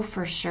know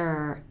for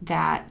sure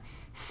that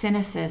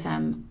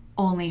cynicism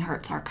only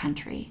hurts our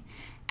country.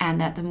 And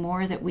that the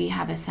more that we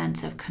have a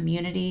sense of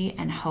community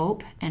and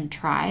hope and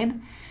tribe,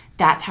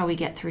 that's how we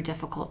get through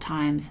difficult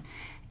times.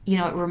 You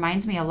know, it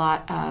reminds me a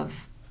lot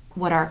of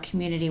what our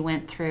community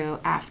went through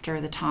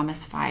after the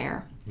Thomas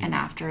Fire and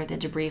after the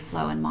debris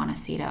flow in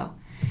Montecito.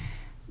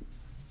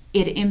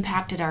 It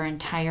impacted our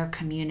entire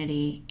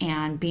community,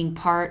 and being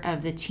part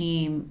of the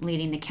team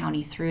leading the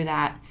county through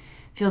that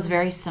feels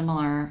very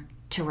similar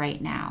to right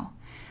now,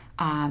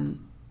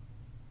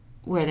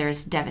 where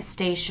there's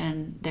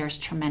devastation, there's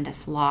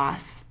tremendous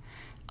loss,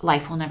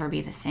 life will never be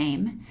the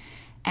same.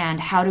 And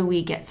how do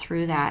we get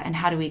through that, and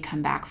how do we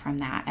come back from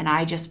that? And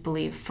I just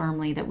believe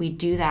firmly that we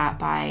do that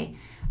by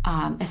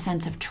a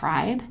sense of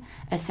tribe,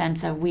 a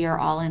sense of we are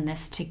all in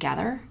this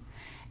together,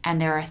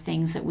 and there are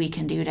things that we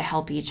can do to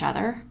help each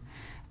other,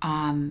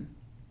 and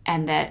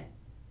that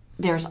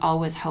there's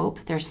always hope.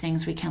 There's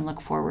things we can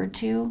look forward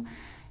to.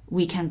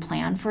 We can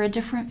plan for a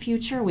different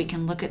future. We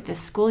can look at this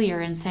school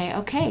year and say,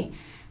 okay,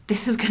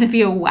 this is going to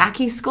be a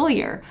wacky school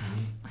year.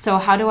 So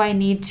how do I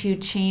need to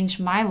change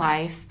my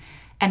life?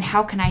 And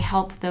how can I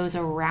help those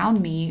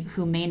around me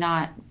who may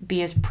not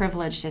be as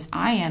privileged as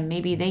I am?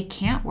 Maybe they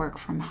can't work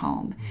from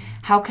home.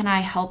 How can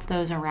I help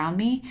those around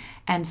me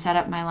and set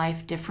up my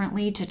life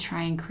differently to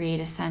try and create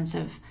a sense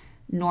of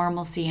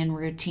normalcy and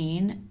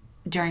routine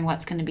during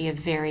what's going to be a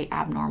very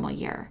abnormal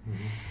year?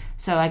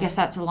 So I guess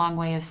that's a long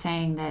way of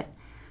saying that,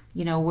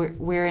 you know,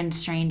 we're in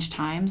strange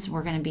times.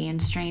 We're going to be in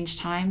strange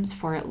times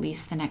for at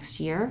least the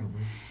next year.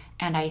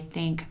 And I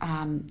think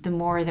the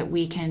more that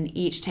we can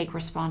each take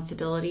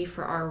responsibility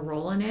for our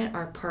role in it,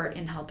 our part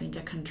in helping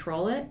to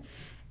control it,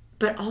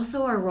 but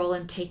also our role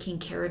in taking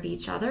care of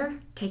each other,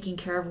 taking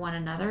care of one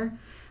another,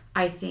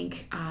 I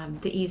think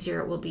the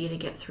easier it will be to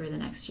get through the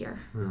next year.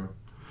 Yeah.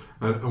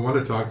 I want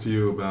to talk to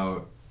you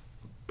about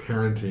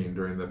parenting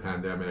during the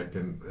pandemic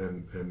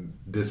and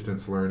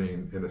distance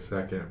learning in a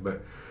second,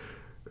 but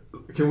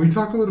can we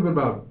talk a little bit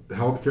about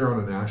healthcare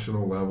on a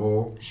national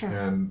level? Sure.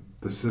 And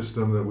the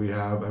system that we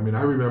have? I mean,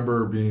 I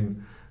remember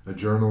being a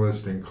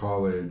journalist in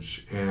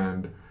college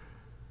and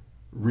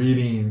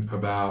reading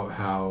about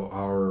how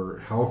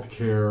our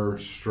healthcare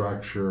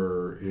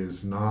structure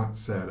is not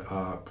set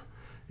up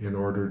in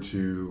order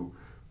to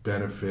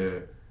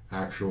benefit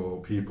actual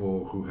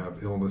people who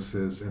have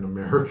illnesses in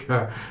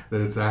America,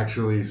 that it's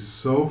actually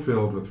so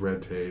filled with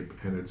red tape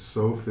and it's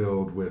so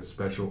filled with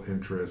special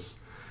interests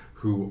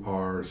who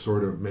are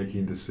sort of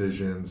making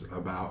decisions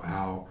about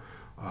how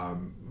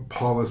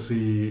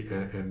policy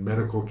and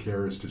medical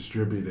care is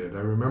distributed.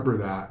 I remember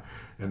that,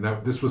 and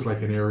that this was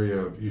like an area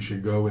of, you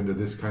should go into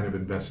this kind of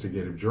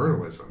investigative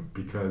journalism,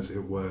 because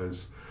it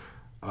was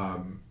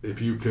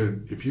if you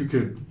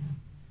could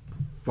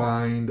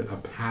find a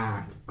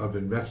path of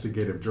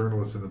investigative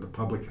journalism in the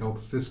public health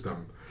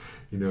system,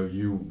 you know,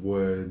 you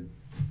would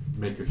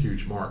make a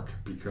huge mark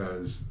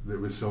because it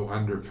was so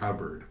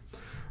undercovered.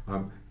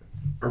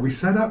 Are we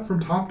set up from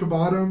top to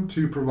bottom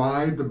to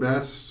provide the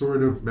best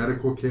sort of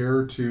medical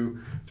care to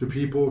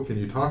people? Can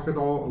you talk at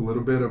all a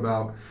little bit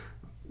about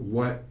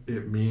what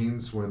it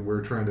means when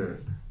we're trying to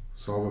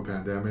solve a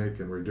pandemic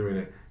and we're doing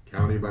it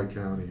county by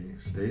county,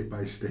 state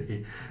by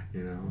state,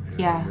 you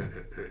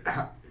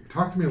know?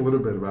 Talk to me a little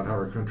bit about how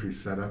our country's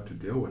set up to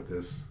deal with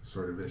this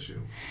sort of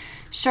issue.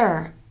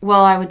 Sure.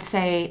 Well, I would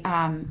say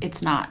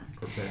it's not.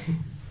 Okay.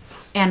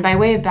 And by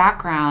way of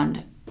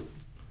background,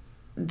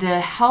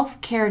 the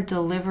healthcare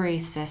delivery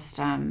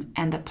system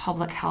and the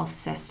public health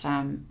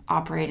system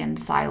operate in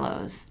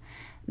silos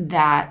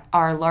that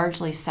are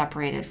largely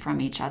separated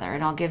from each other.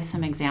 And I'll give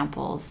some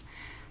examples.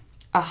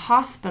 A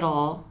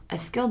hospital, a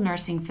skilled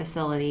nursing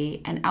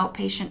facility, an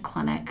outpatient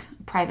clinic,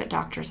 private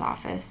doctor's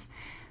office,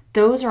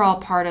 those are all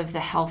part of the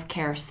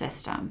healthcare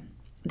system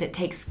that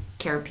takes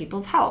care of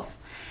people's health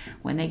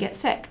when they get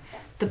sick.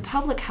 The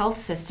public health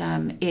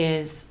system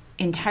is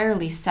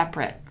entirely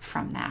separate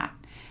from that.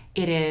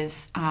 It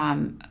is,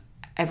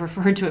 I've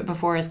referred to it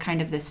before as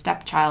kind of the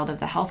stepchild of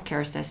the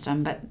healthcare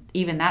system, but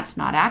even that's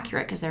not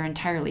accurate because they're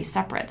entirely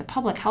separate. The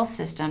public health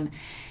system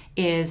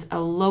is a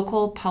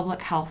local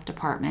public health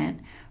department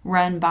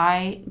run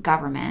by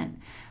government,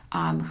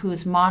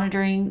 who's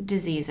monitoring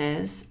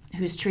diseases,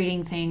 who's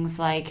treating things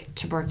like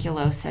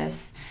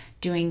tuberculosis,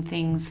 doing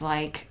things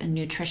like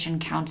nutrition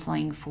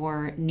counseling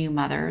for new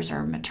mothers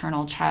or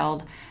maternal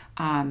child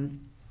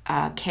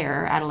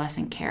care,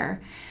 adolescent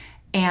care,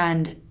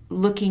 and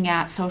looking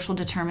at social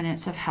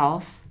determinants of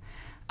health,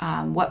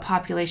 what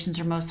populations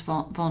are most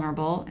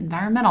vulnerable,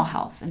 environmental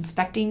health,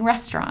 inspecting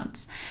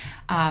restaurants,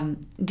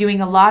 doing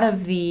a lot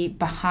of the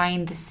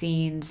behind the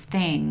scenes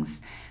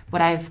things,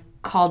 what I've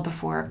called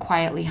before a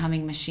quietly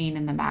humming machine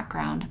in the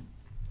background.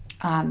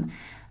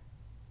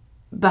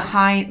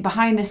 Behind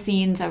the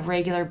scenes of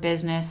regular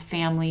business,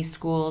 family,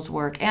 schools,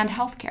 work, and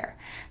healthcare.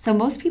 So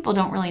most people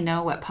don't really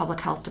know what public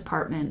health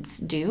departments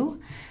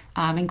do,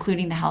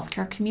 including the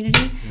healthcare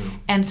community. Yeah.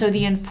 And so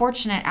the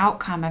unfortunate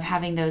outcome of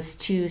having those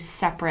two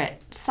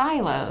separate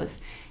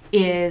silos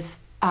is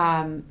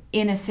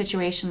in a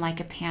situation like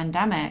a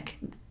pandemic,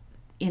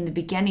 in the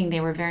beginning, they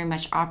were very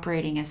much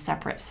operating as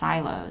separate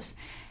silos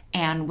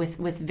and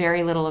with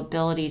very little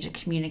ability to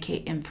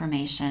communicate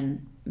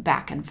information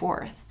back and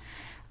forth.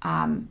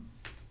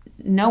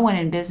 No one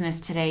in business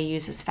today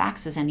uses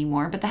faxes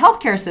anymore, but the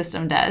healthcare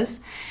system does,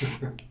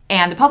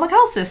 and the public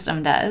health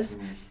system does.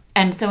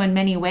 And so in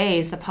many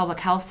ways, the public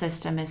health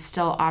system is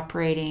still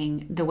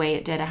operating the way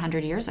it did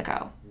 100 years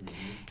ago.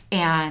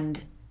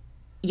 And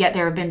yet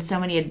there have been so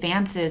many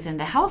advances in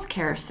the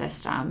healthcare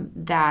system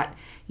that,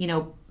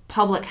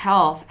 public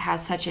health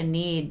has such a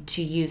need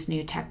to use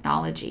new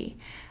technology.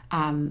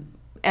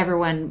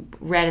 Everyone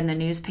read in the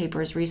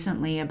newspapers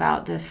recently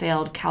about the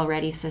failed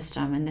CalReady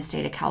system in the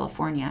state of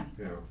California.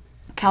 Yeah.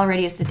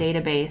 CalReady is the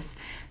database,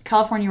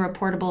 California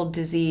Reportable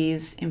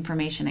Disease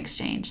Information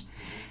Exchange.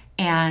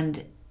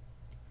 And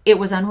it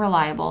was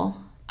unreliable.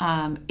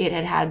 It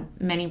had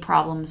many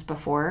problems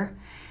before.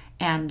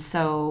 And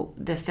so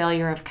the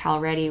failure of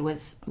CalReady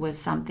was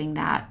something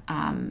that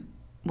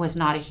was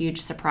not a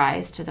huge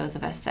surprise to those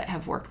of us that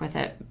have worked with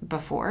it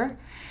before.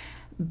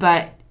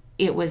 But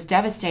it was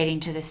devastating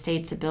to the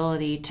state's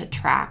ability to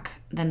track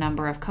the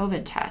number of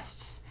COVID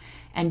tests,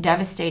 and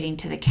devastating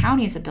to the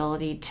county's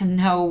ability to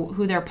know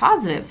who their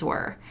positives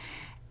were.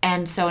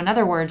 And so, in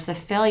other words, the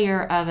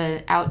failure of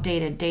an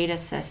outdated data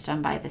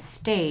system by the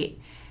state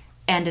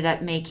ended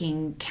up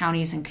making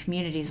counties and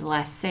communities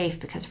less safe,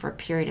 because for a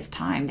period of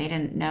time they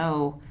didn't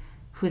know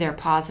who their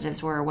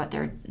positives were or what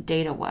their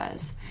data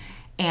was.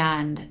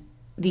 And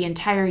the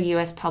entire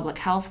U.S. public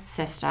health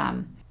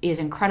system is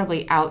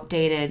incredibly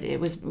outdated.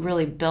 It was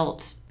really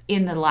built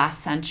in the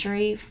last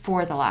century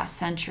for the last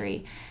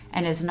century,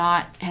 and has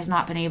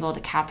not been able to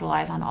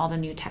capitalize on all the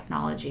new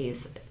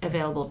technologies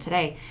available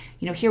today.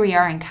 Here we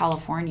are in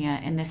California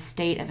in this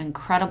state of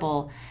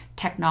incredible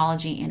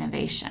technology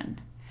innovation.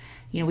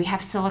 We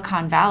have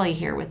Silicon Valley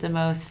here with the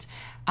most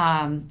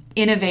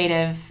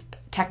innovative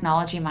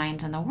technology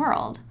minds in the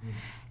world.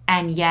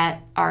 And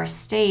yet our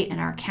state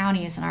and our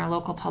counties and our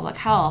local public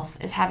health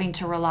is having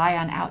to rely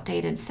on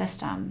outdated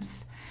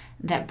systems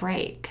that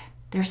break.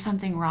 There's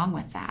something wrong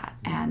with that.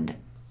 And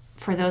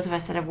for those of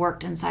us that have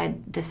worked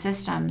inside the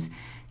systems,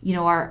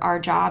 our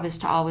job is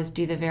to always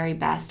do the very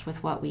best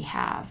with what we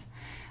have.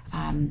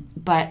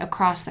 But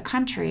across the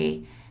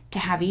country, to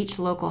have each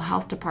local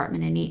health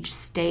department in each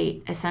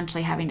state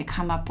essentially having to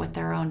come up with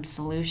their own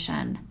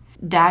solution,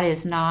 that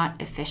is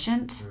not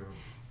efficient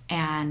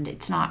and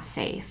it's not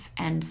safe.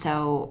 And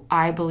so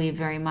I believe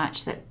very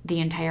much that the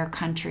entire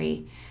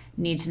country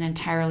needs an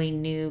entirely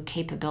new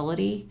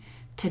capability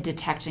to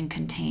detect and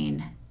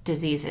contain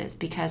diseases,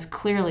 because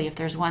clearly, if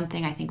there's one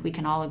thing I think we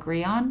can all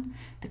agree on,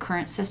 the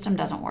current system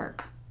doesn't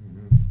work.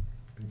 Mm-hmm.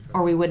 Okay.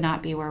 Or we would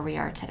not be where we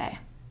are today.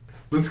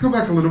 Let's go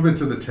back a little bit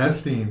to the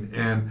testing.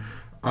 And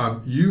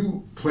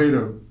you played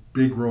a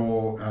big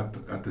role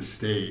at the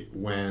state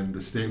when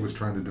the state was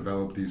trying to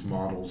develop these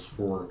models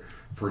for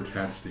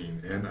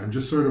testing. And I'm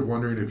just sort of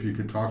wondering if you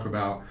could talk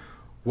about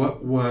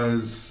what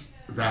was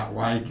that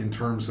like in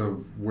terms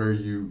of where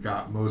you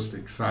got most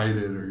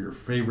excited, or your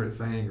favorite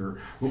thing, or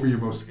what were you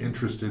most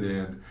interested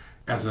in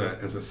as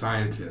a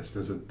scientist,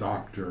 as a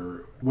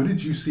doctor? What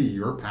did you see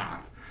your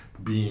path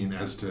being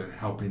as to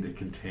helping to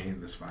contain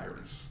this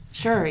virus?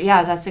 Sure.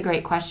 Yeah, that's a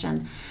great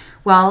question.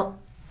 Well,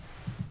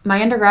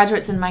 my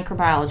undergraduate's in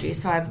microbiology,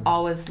 so I've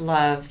always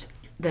loved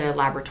the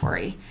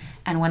laboratory.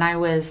 And when I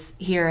was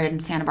here in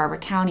Santa Barbara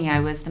County, I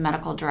was the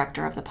medical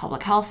director of the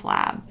public health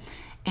lab,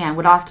 and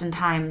would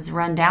oftentimes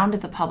run down to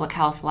the public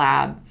health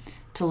lab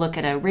to look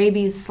at a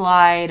rabies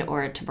slide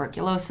or a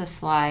tuberculosis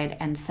slide.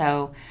 And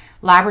so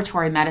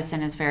laboratory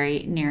medicine is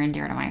very near and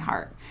dear to my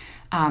heart.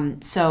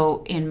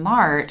 So in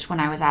March, when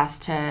I was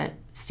asked to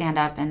stand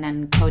up and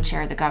then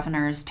co-chair the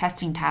governor's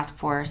testing task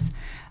force,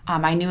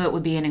 I knew it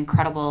would be an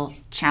incredible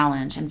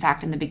challenge. In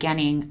fact, in the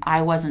beginning,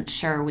 I wasn't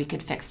sure we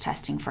could fix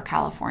testing for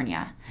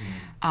California.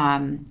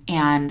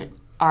 And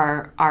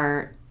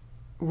our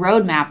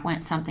roadmap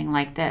went something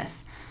like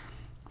this.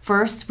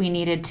 First, we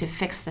needed to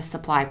fix the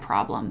supply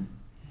problem,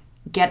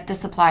 get the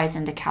supplies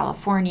into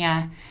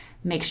California,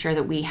 make sure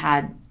that we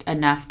had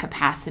enough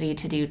capacity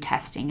to do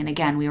testing. And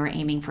again, we were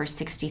aiming for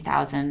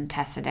 60,000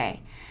 tests a day.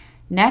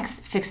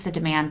 Next, fix the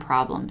demand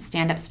problem,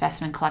 stand up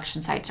specimen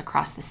collection sites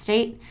across the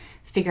state,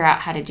 figure out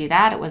how to do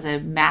that. It was a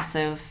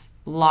massive,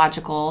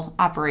 logical,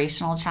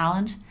 operational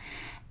challenge.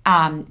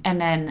 And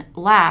then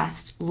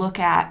last, look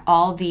at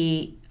all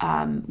the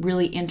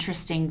really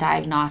interesting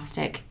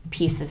diagnostic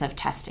pieces of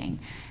testing.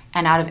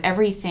 And out of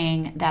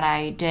everything that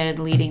I did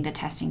leading the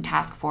testing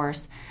task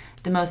force,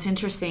 the most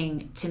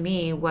interesting to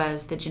me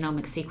was the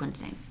genomic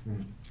sequencing.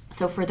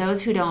 So for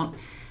those who don't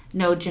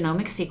know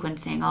genomic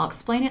sequencing, I'll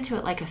explain it to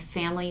it like a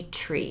family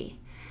tree.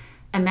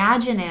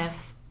 Imagine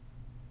if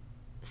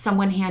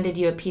someone handed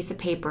you a piece of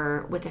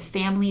paper with a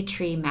family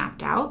tree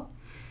mapped out,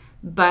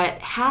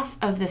 but half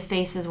of the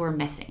faces were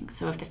missing.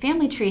 So if the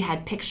family tree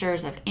had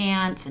pictures of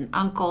aunts and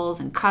uncles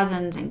and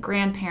cousins and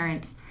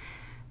grandparents,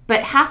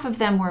 but half of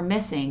them were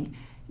missing,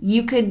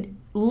 you could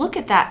look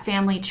at that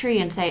family tree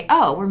and say,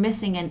 oh, we're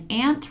missing an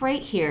aunt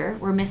right here.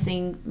 We're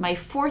missing my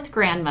fourth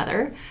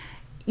grandmother.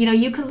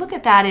 You could look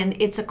at that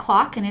and it's a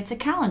clock and it's a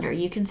calendar.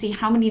 You can see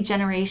how many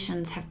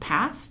generations have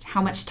passed,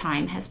 how much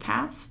time has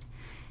passed,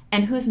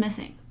 and who's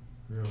missing.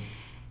 Yeah.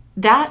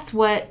 That's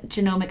what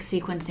genomic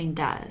sequencing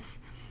does.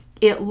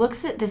 It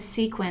looks at the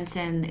sequence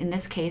in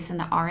this case, in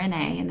the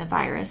RNA, in the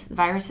virus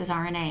is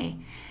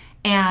RNA,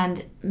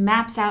 and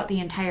maps out the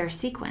entire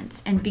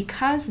sequence. And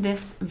because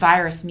this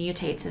virus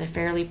mutates at a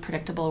fairly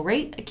predictable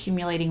rate,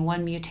 accumulating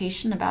one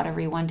mutation about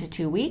every 1 to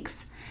 2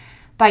 weeks,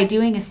 by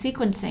doing a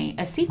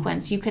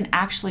sequence, you can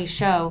actually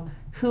show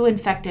who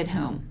infected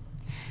whom.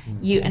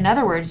 In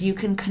other words, you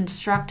can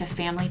construct a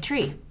family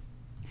tree.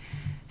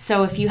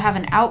 So if you have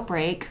an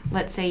outbreak,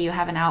 let's say you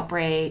have an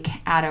outbreak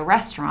at a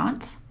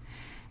restaurant,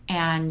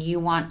 and you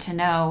want to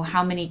know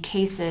how many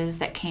cases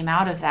that came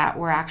out of that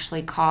were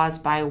actually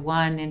caused by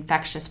one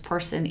infectious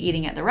person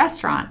eating at the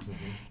restaurant.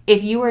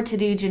 If you were to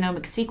do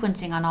genomic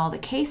sequencing on all the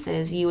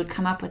cases, you would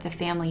come up with a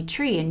family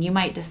tree, and you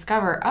might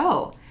discover,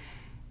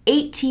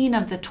 18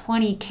 of the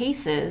 20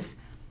 cases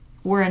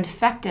were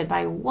infected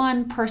by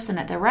one person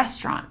at the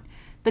restaurant.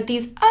 But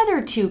these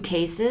other 2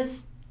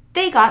 cases,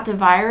 they got the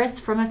virus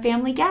from a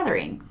family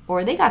gathering,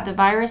 or they got the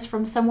virus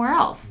from somewhere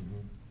else.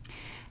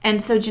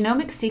 And so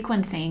genomic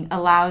sequencing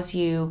allows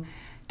you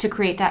to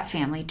create that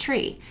family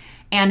tree.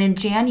 And in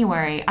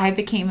January, I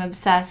became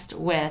obsessed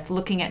with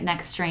looking at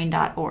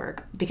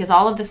nextstrain.org because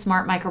all of the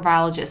smart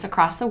microbiologists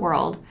across the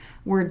world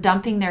were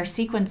dumping their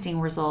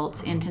sequencing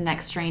results into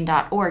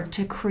nextstrain.org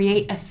to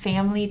create a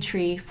family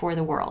tree for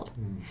the world.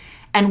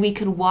 And we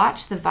could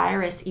watch the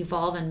virus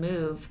evolve and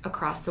move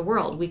across the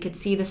world. We could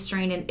see the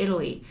strain in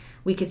Italy.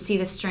 We could see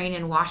the strain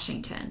in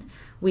Washington.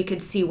 We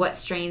could see what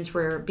strains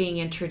were being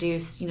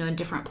introduced, in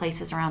different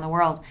places around the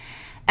world.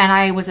 And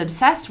I was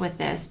obsessed with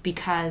this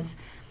because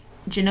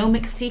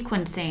genomic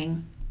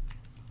sequencing,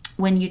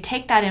 when you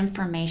take that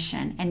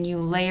information and you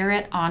layer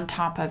it on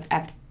top of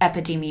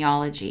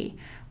epidemiology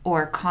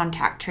or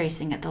contact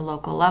tracing at the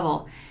local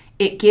level,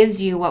 it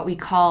gives you what we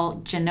call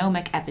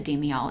genomic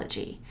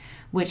epidemiology,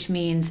 which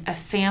means a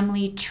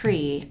family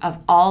tree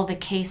of all the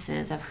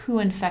cases of who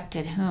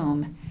infected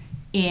whom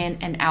in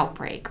an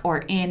outbreak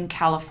or in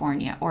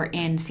California or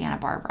in Santa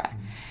Barbara.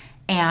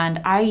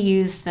 And I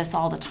used this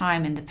all the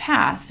time in the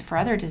past for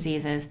other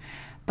diseases,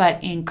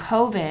 but in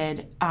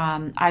COVID,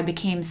 I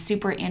became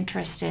super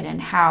interested in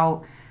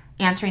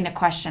answering the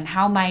question,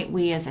 how might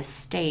we as a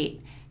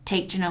state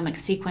take genomic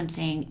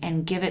sequencing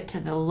and give it to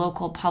the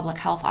local public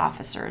health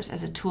officers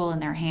as a tool in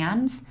their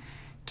hands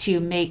to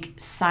make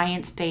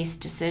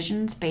science-based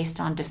decisions based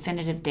on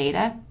definitive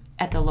data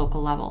at the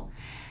local level.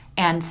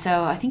 And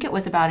so I think it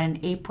was about in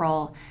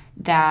April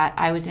that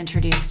I was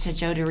introduced to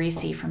Joe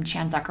DeRisi from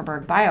Chan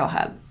Zuckerberg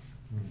Biohub.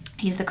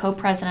 He's the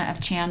co-president of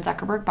Chan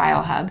Zuckerberg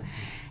Biohub.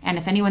 And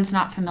if anyone's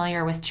not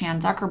familiar with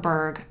Chan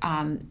Zuckerberg,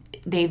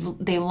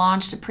 they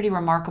launched a pretty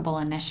remarkable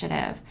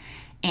initiative.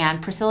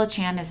 And Priscilla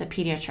Chan is a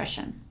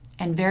pediatrician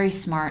and very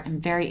smart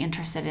and very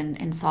interested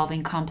in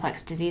solving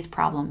complex disease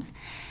problems.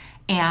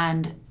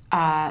 And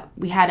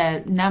we had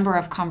a number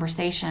of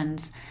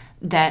conversations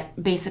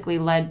that basically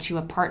led to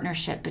a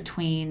partnership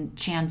between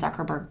Chan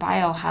Zuckerberg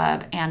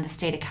Biohub and the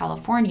state of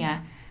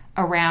California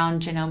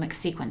around genomic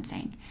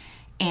sequencing.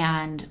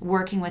 And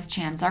working with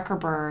Chan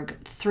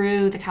Zuckerberg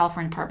through the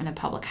California Department of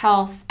Public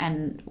Health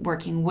and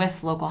working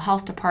with local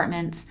health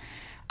departments,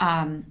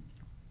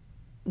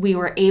 we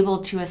were able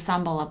to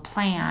assemble a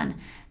plan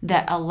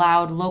that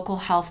allowed local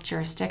health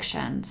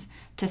jurisdictions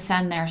to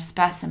send their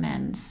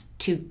specimens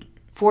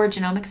for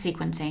genomic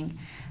sequencing,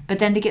 but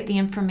then to get the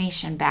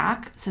information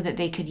back so that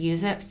they could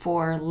use it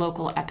for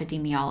local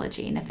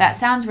epidemiology. And if that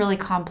sounds really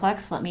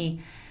complex, let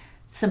me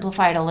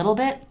simplify it a little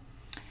bit.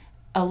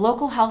 A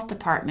local health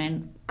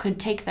department could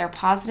take their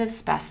positive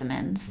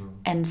specimens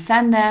and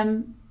send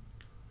them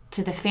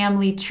to the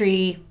family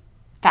tree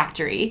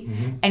factory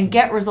and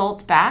get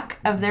results back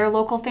of their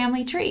local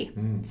family tree.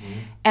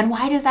 And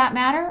why does that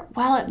matter?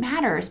 Well, it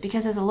matters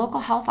because as a local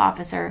health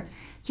officer,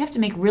 you have to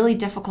make really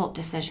difficult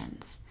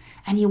decisions.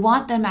 And you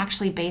want them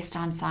actually based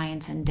on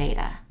science and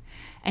data.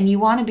 And you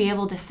want to be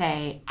able to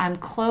say, I'm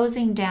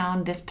closing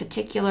down this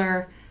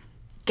particular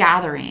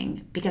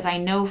gathering because I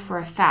know for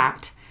a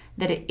fact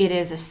that it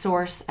is a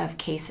source of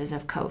cases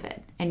of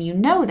COVID. And you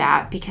know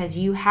that because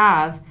you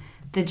have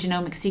the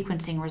genomic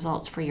sequencing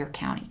results for your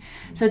county.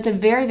 So it's a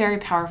very, very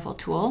powerful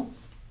tool.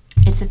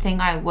 It's the thing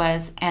I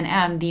was and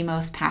am the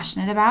most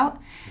passionate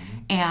about.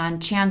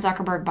 And Chan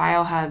Zuckerberg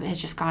Biohub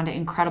has just gone to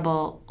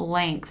incredible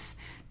lengths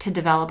to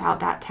develop out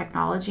that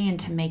technology and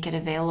to make it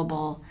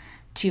available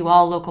to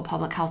all local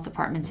public health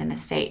departments in the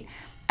state.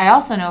 I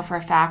also know for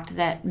a fact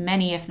that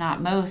many, if not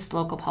most,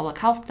 local public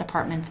health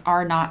departments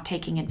are not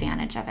taking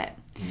advantage of it.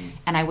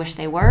 And I wish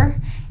they were.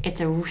 It's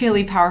a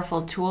really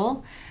powerful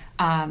tool.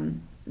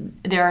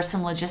 There are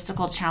some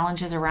logistical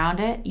challenges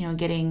around it,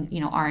 getting,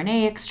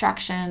 RNA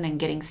extraction and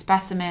getting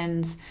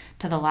specimens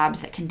to the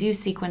labs that can do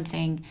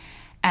sequencing.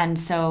 And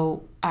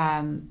so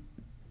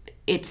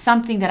it's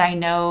something that I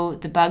know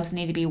the bugs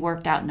need to be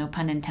worked out, no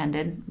pun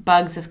intended.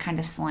 Bugs is kind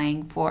of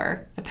slang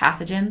for the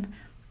pathogen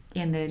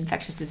in the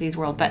infectious disease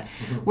world, but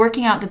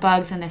working out the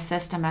bugs in the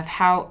system of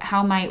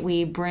how might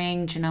we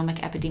bring genomic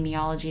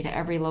epidemiology to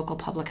every local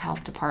public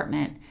health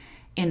department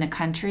in the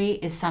country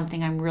is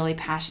something I'm really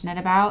passionate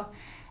about,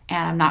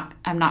 and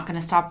I'm not going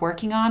to stop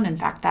working on. In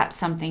fact, that's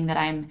something that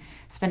I'm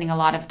spending a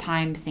lot of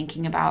time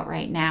thinking about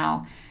right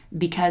now,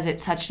 because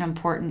it's such an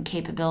important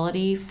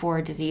capability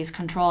for disease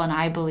control, and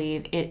I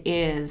believe it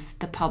is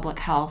the public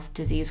health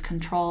disease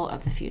control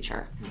of the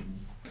future.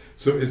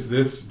 So is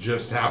this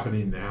just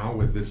happening now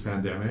with this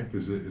pandemic?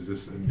 Is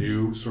this a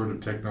new sort of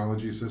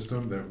technology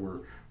system that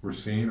we're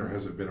seeing, or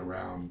has it been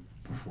around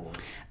before?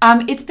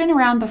 It's been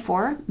around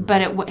before,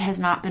 but it has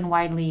not been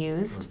widely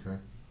used. Okay.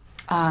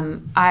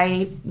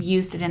 I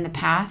used it in the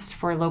past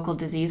for local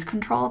disease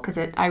control because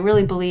I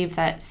really believe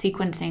that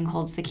sequencing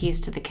holds the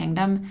keys to the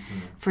kingdom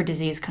for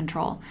disease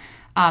control.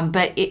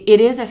 But it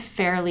is a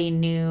fairly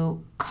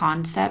new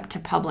concept to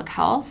public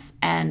health,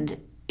 and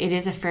it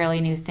is a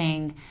fairly new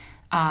thing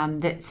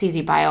that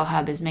CZ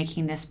BioHub is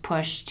making this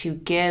push to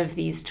give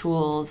these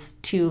tools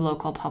to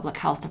local public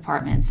health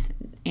departments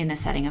in the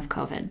setting of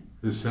COVID.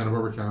 Is Santa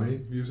Barbara County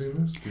using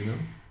this? Do you know?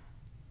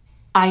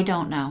 I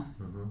don't know.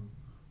 Uh-huh.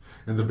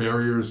 And the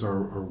barriers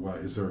are what?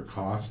 Is there a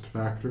cost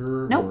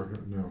factor? Nope. Or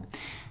no?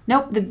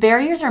 Nope. The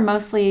barriers are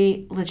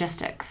mostly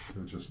logistics.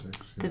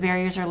 Logistics. Yeah. The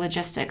barriers are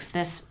logistics.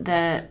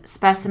 The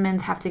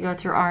specimens have to go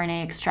through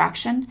RNA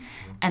extraction,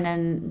 and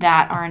then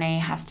that RNA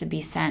has to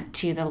be sent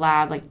to the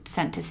lab, like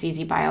sent to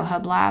CZ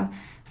BioHub lab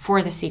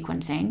for the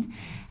sequencing.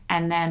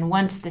 And then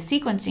once the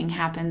sequencing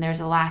happened, there's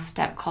a last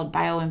step called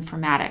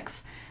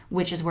bioinformatics,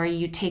 which is where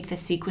you take the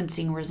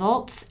sequencing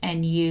results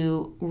and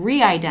you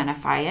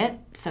re-identify it.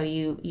 So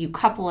you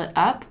couple it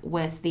up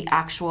with the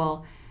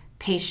actual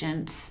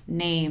patient's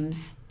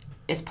names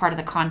as part of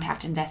the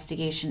contact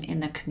investigation in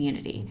the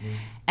community. Mm-hmm.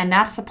 And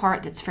that's the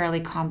part that's fairly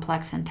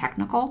complex and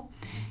technical.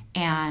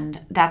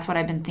 And that's what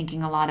I've been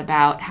thinking a lot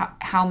about.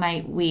 How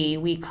might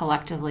we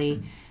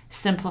collectively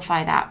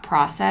simplify that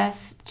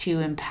process to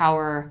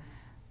empower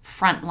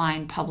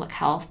frontline public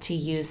health to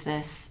use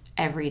this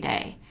every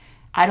day?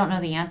 I don't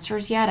know the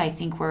answers yet. I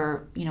think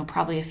we're,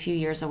 probably a few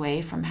years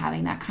away from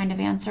having that kind of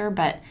answer,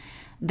 but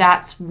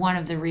that's one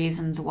of the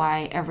reasons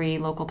why every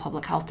local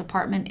public health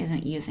department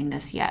isn't using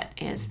this yet,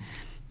 is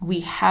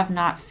we have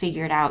not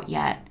figured out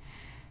yet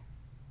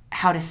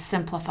how to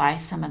simplify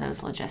some of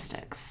those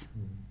logistics.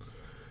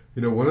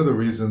 One of the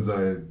reasons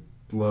I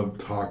love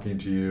talking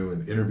to you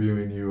and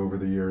interviewing you over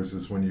the years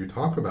is when you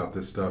talk about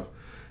this stuff,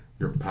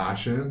 your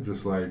passion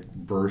just like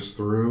bursts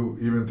through,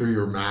 even through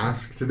your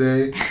mask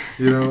today,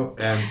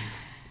 and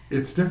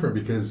it's different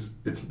because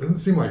it doesn't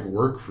seem like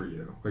work for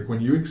you. Like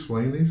when you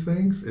explain these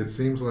things, it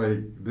seems like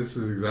this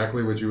is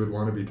exactly what you would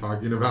want to be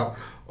talking about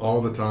all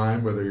the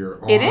time, whether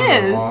you're on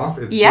or off.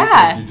 It's just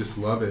like you just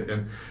love it.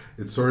 And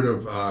it's sort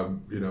of,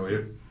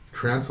 it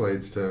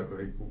translates to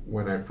like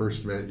when I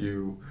first met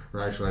you,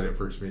 or actually I didn't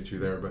first meet you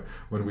there, but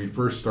when we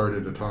first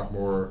started to talk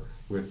more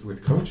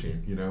with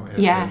coaching, you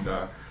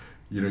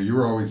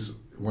were always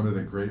one of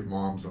the great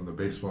moms on the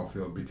baseball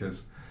field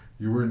because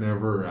you were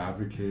never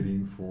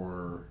advocating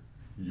for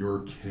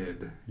your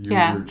kid. You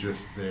were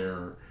just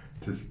there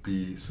to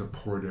be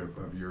supportive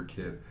of your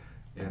kid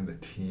and the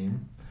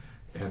team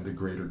and the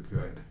greater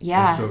good.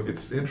 Yeah. And so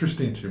it's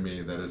interesting to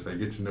me that as I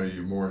get to know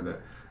you more, that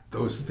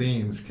those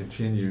themes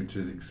continue to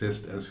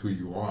exist as who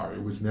you are.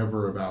 It was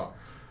never about,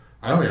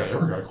 I don't think I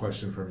ever got a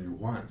question from you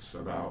once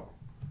about,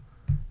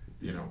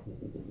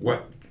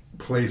 what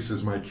place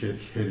is my kid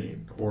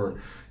hitting, or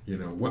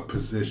what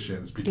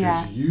positions,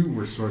 because you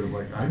were sort of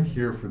like, I'm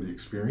here for the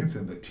experience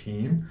and the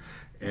team,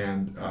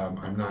 and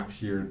I'm not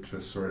here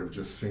to sort of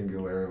just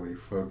singularly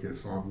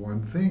focus on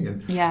one thing.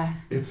 And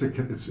it's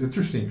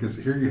interesting because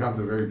here you have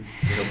the very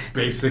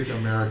basic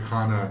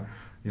Americana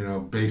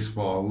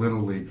baseball little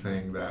league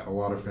thing that a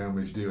lot of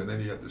families do, and then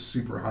you have the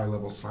super high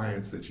level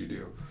science that you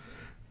do,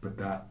 but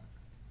that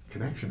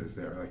connection is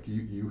there. Like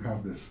you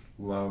have this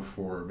love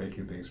for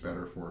making things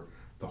better for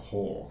the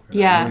whole,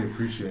 and I really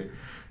appreciate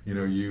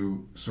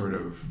you sort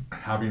of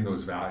having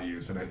those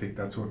values, and I think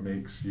that's what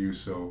makes you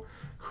so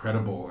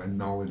credible and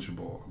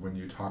knowledgeable when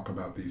you talk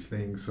about these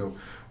things. So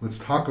let's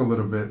talk a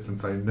little bit,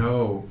 since I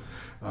know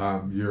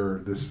you're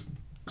this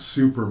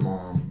super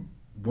mom.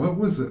 What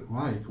was it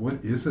like?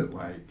 What is it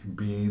like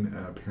being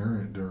a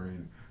parent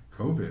during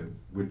COVID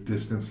with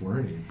distance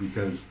learning?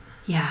 Because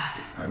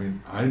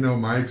I know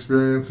my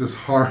experience is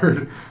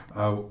hard.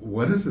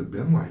 What has it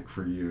been like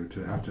for you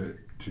to have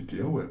to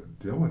deal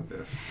with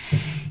this?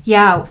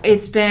 Yeah,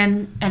 it's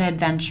been an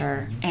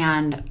adventure,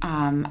 and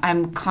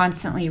I'm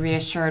constantly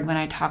reassured when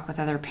I talk with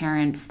other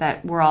parents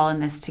that we're all in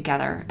this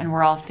together and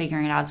we're all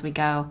figuring it out as we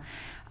go.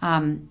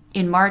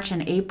 In March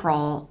and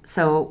April,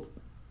 so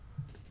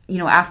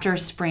after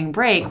spring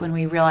break, when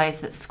we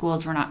realized that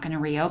schools were not going to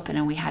reopen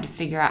and we had to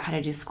figure out how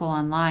to do school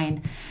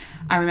online,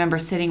 I remember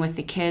sitting with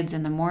the kids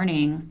in the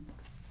morning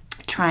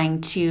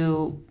trying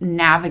to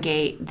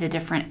navigate the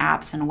different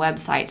apps and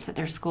websites that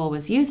their school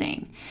was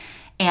using.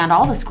 And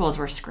all the schools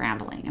were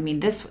scrambling. I mean,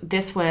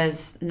 this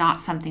was not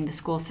something the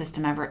school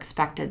system ever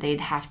expected they'd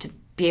have to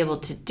be able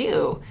to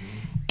do.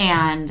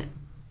 And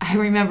I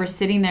remember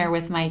sitting there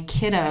with my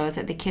kiddos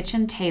at the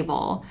kitchen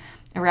table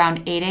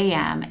around 8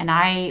 a.m. And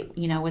I,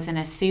 was in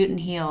a suit and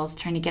heels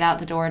trying to get out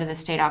the door to the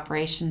State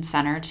Operations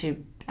Center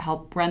to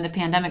help run the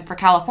pandemic for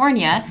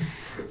California.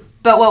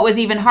 But what was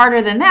even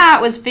harder than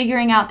that was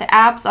figuring out the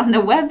apps on the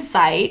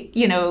website,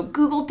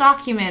 Google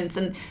Documents.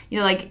 And,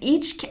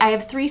 I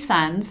have 3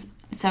 sons,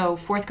 so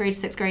 4th grade,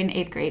 6th grade, and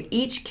 8th grade.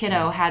 Each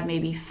kiddo had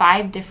maybe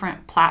 5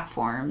 different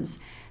platforms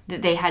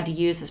that they had to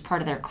use as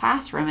part of their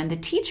classroom. And the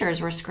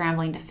teachers were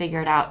scrambling to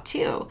figure it out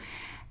too.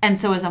 And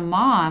so as a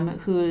mom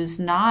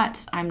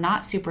I'm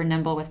not super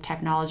nimble with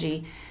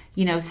technology,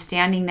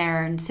 standing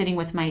there and sitting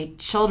with my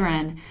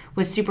children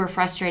was super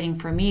frustrating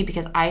for me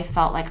because I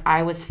felt like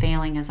I was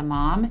failing as a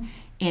mom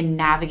in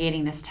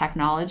navigating this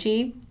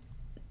technology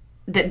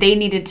that they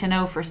needed to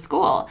know for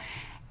school.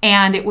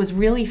 And it was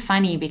really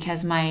funny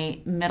because my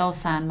middle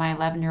son, my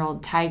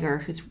 11-year-old Tiger,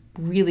 who's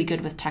really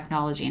good with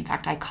technology. In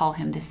fact, I call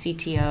him the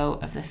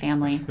CTO of the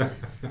family.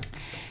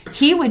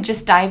 He would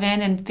just dive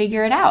in and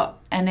figure it out.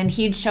 And then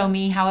he'd show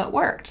me how it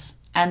worked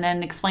and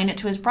then explain it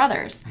to his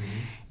brothers. Mm-hmm.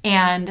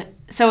 And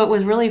so it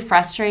was really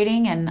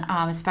frustrating. And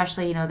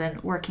especially, the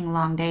working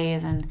long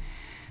days and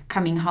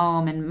coming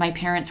home. And my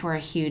parents were a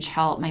huge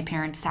help. My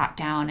parents sat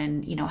down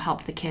and,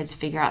 helped the kids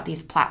figure out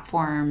these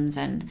platforms.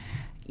 And,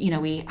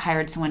 we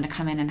hired someone to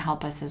come in and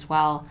help us as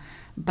well.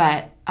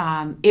 But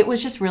it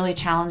was just really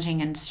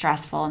challenging and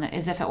stressful, and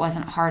as if it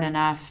wasn't hard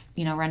enough,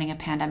 running a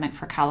pandemic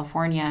for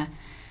California,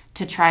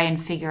 to try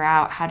and figure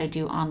out how to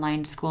do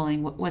online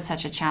schooling was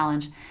such a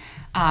challenge.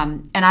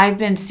 And I've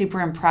been super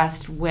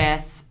impressed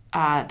with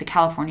the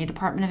California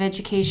Department of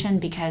Education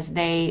because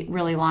they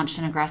really launched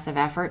an aggressive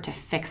effort to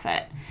fix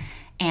it.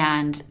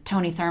 And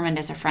Tony Thurmond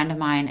is a friend of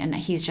mine, and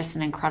he's just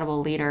an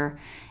incredible leader.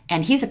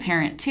 And he's a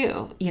parent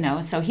too,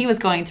 so he was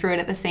going through it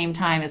at the same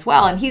time as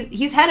well. And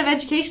he's head of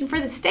education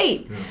for the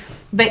state. Yeah.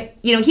 But,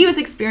 he was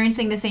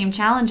experiencing the same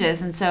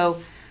challenges. And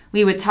so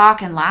we would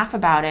talk and laugh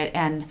about it.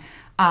 And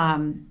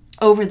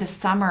over the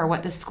summer,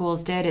 what the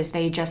schools did is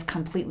they just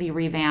completely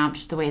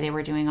revamped the way they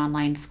were doing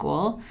online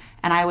school.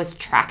 And I was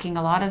tracking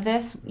a lot of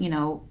this,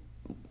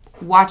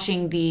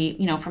 watching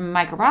from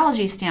a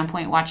microbiology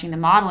standpoint, watching the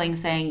modeling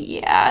saying,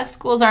 yeah,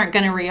 schools aren't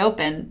going to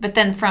reopen. But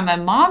then from a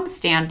mom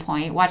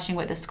standpoint, watching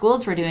what the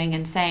schools were doing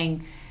and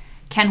saying,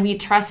 can we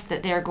trust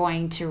that they're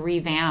going to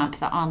revamp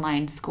the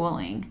online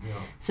schooling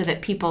so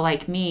that people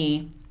like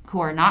me who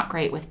are not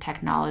great with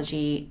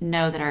technology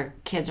know that our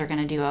kids are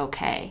going to do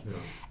okay? Yeah.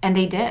 And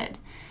they did.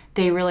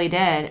 They really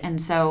did. And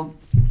so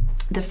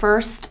the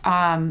first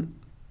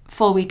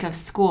full week of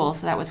school,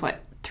 so that was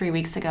 3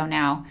 weeks ago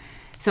now,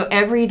 so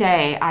every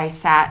day I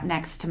sat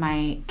next to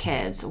my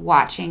kids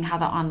watching how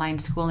the online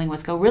schooling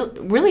was go,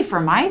 really for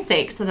my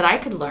sake, so that I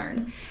could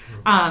learn.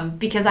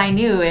 Because I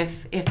knew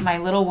if my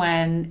little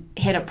one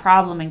hit a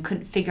problem and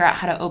couldn't figure out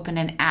how to open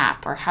an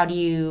app or how do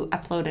you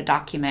upload a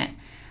document,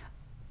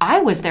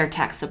 I was their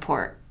tech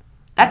support.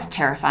 That's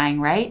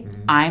terrifying, right?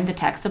 Mm-hmm. I'm the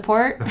tech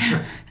support.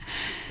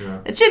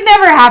 Yeah. It should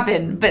never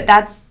happen, but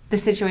that's the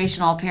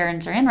situation all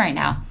parents are in right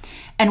now.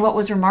 And what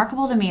was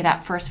remarkable to me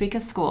that first week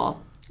of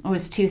school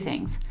was 2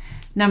 things.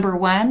 Number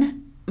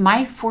 1,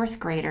 my 4th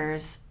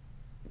graders'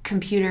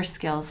 computer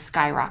skills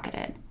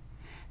skyrocketed.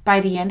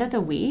 By the end of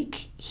the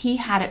week, he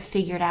had it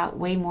figured out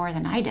way more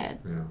than I did.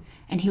 Yeah.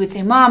 And he would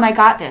say, Mom, I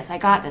got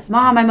this.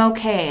 Mom, I'm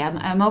okay.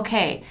 I'm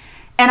okay.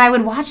 And I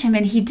would watch him,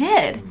 and he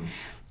did. Mm-hmm.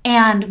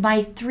 And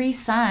my 3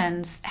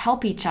 sons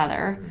help each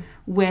other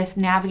with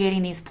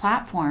navigating these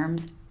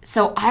platforms.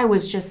 So I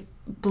was just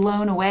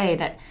blown away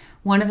that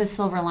one of the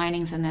silver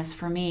linings in this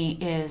for me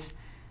is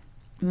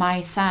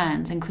my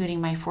sons, including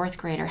my 4th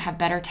grader, have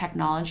better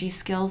technology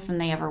skills than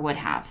they ever would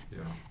have. Yeah.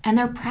 And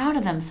they're proud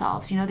of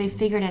themselves. They've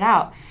figured it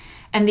out.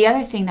 And the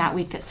other thing that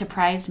week that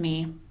surprised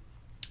me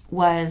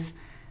was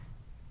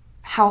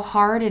how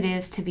hard it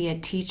is to be a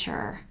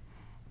teacher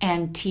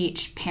and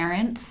teach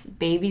parents,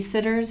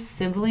 babysitters,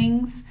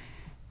 siblings,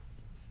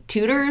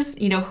 tutors,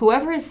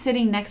 whoever is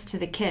sitting next to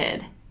the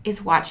kid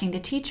is watching the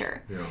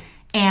teacher. Yeah.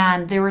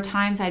 And there were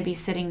times I'd be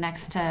sitting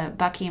next to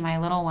Bucky, my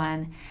little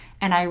one,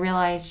 and I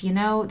realized,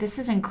 this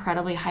is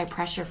incredibly high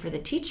pressure for the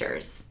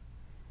teachers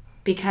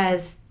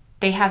because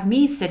they have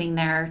me sitting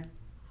there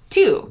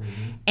too.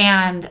 Mm-hmm.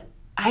 And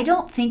I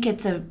don't think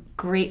it's a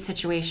great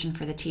situation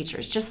for the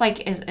teachers. Just like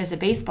as a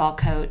baseball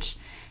coach,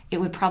 it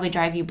would probably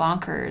drive you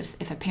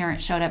bonkers if a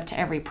parent showed up to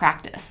every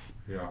practice.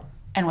 Yeah.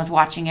 and was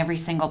watching every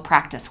single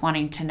practice,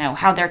 wanting to know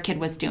how their kid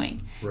was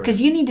doing. Right.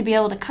 Because you need to be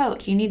able to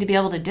coach. You need to be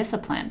able to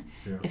discipline.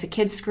 Yeah. If a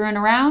kid's screwing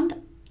around,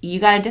 you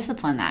got to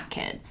discipline that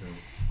kid. Yeah.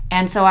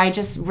 And so I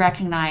just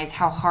recognize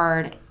how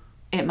hard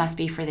it must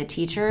be for the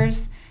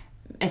teachers,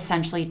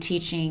 essentially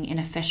teaching in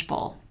a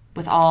fishbowl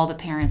with all the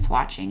parents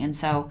watching. And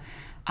so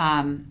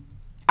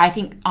I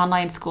think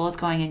online school is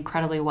going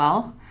incredibly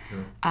well.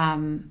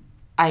 Yeah.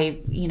 I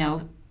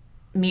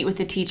meet with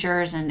the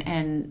teachers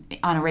and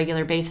on a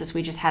regular basis.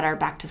 We just had our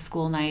back to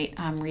school night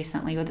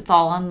recently. It's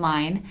all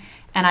online,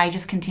 and I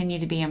just continue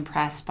to be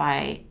impressed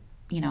by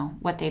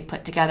what they've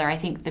put together. I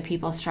think the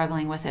people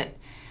struggling with it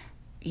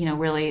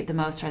really the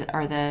most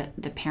are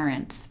the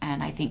parents.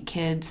 And I think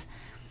kids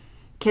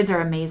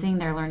are amazing.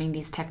 They're learning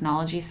these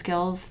technology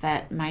skills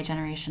that my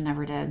generation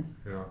never did.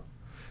 Yeah.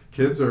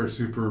 Kids are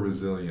super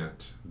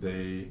resilient.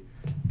 They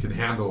can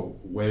handle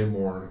way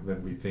more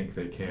than we think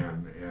they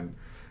can, and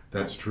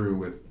that's true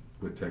with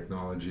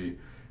technology.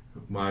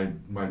 My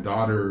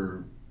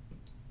daughter,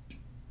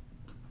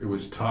 it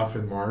was tough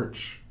in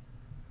March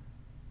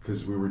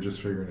because we were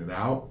just figuring it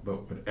out,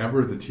 but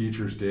whatever the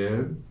teachers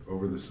did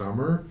over the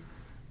summer,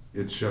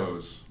 it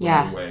shows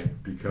right away,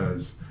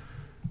 because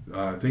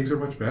things are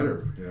much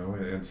better,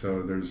 and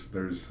so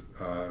there's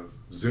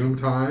Zoom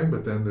time,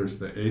 but then there's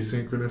the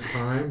asynchronous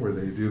time where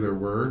they do their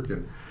work,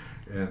 and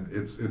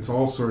it's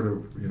all sort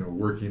of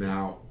working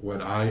out.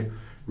 What I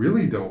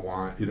really don't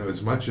want,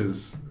 as much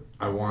as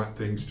I want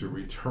things to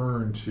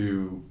return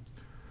to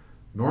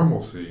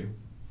normalcy,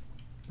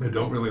 I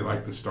don't really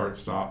like the start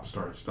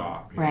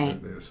stop. Right.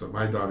 So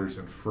my daughter's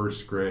in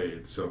first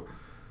grade, so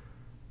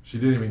she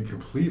didn't even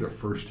complete a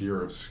first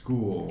year of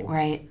school.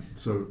 Right.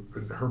 So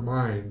in her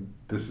mind,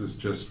 this is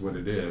just what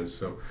it is.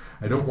 So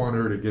I don't want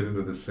her to get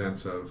into the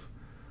sense of,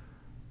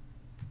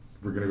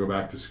 we're going to go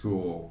back to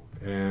school,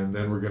 and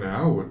then we're going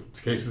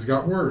to, cases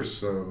got worse,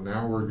 so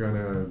now we're going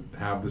to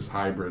have this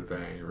hybrid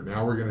thing, or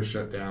now we're going to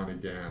shut down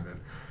again. And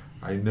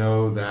I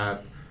know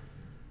that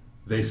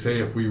they say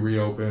if we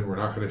reopen, we're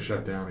not going to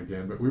shut down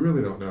again, but we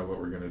really don't know what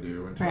we're going to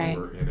do until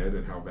we're in it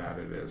and how bad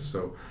it is.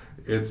 So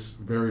it's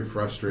very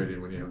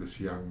frustrating when you have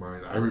this young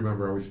mind. I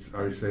remember, I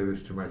always say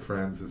this to my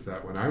friends, is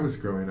that when I was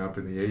growing up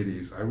in the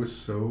 80s, I was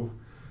so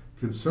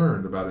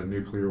concerned about a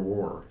nuclear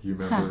war. You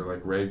remember like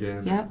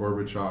Reagan and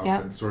Gorbachev,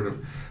 and sort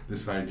of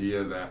this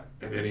idea that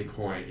at any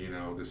point,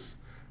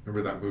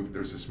 remember that movie,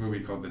 there's this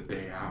movie called The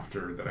Day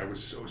After that I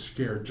was so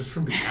scared just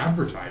from the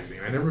advertising.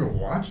 I never even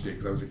watched it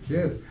because I was a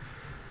kid.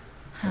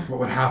 Like what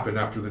would happen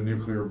after the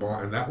nuclear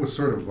bomb? And that was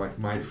sort of like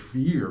my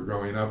fear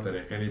growing up, that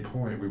at any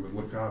point we would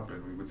look up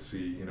and we would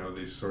see,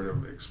 these sort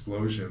of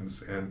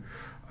explosions. And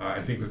I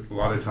think that a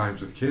lot of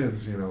times with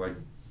kids, like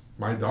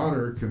my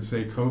daughter can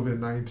say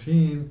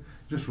COVID-19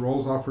 just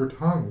rolls off her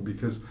tongue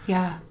because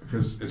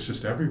it's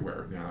just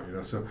everywhere now,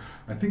 So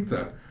I think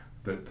that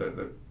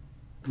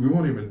we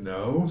won't even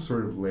know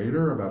sort of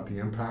later about the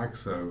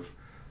impacts of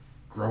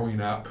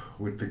growing up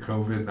with the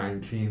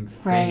COVID-19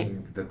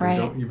 thing that they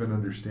don't even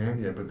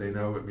understand yet, but they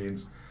know it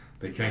means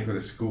they can't go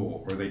to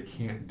school or they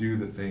can't do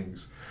the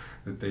things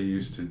that they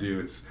used to do.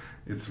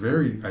 It's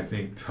very, I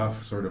think,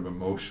 tough sort of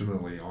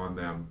emotionally on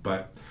them,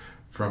 but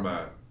from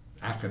a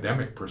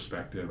academic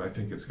perspective, I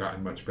think it's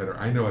gotten much better.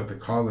 I know at the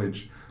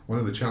college, one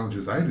of the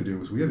challenges I had to do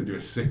was we had to do a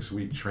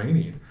 6-week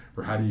training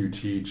for how do you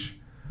teach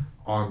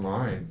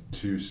online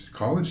to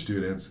college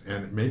students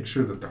and make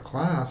sure that the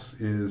class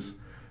is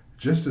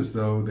just as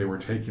though they were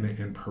taking it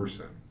in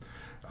person.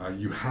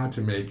 You had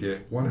to make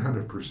it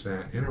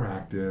 100%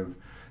 interactive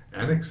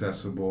and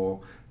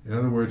accessible. In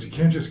other words, you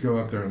can't just go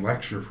up there and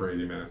lecture for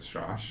 80 minutes,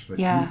 Josh.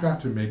 You've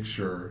got to make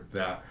sure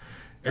that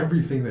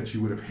everything that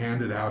you would have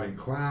handed out in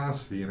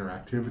class, the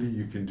interactivity,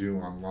 you can do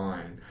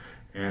online.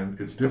 And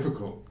it's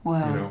difficult.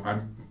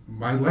 Wow.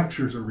 My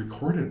lectures are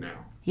recorded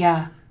now.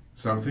 Yeah.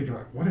 So I'm thinking,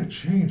 what a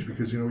change,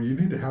 because, you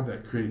need to have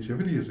that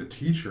creativity as a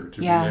teacher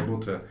to be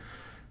able to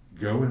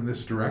go in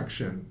this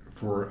direction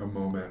for a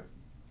moment,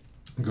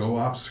 go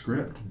off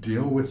script,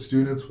 deal with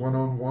students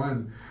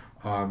one-on-one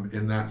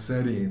in that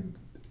setting,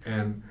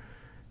 and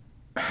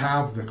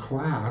have the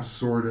class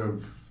sort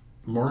of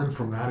learn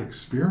from that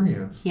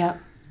experience. Yep.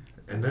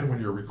 And then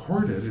when you're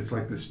recorded, it's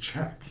like this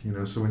check,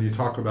 So when you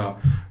talk about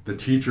the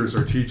teachers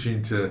are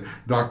teaching to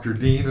Dr.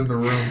 Dean in the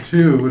room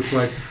too, it's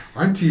like,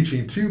 I'm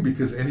teaching too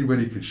because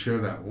anybody could share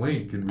that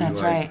link and be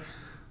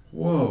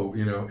whoa,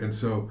 and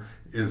so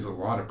is a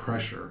lot of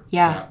pressure.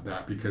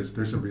 That because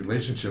there's a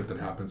relationship that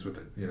happens with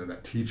it,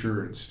 that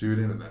teacher and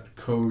student and that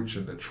coach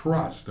and the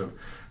trust of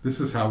this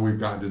is how we've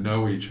gotten to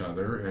know each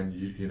other,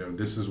 and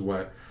this is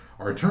what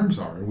our terms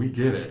are, and we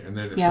get it. And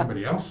then if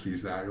somebody else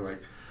sees that, you're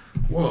like,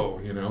 whoa,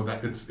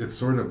 that it's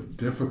sort of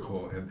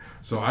difficult. And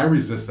so I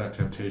resist that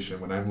temptation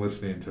when I'm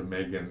listening to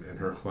Megan in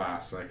her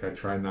class. Like I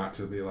try not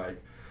to be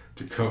like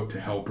to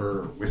help her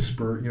or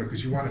whisper,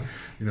 because you want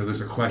to,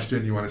 there's a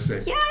question you want to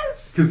say.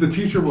 Yes. Because the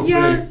teacher will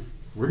say,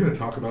 we're going to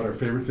talk about our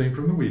favorite thing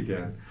from the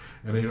weekend.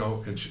 And,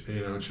 and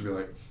she'll be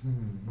like,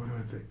 what do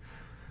I think?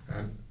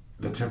 And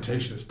the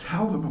temptation is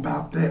tell them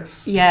about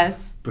this.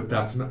 Yes. But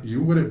that's not,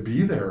 you wouldn't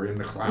be there in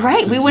the class.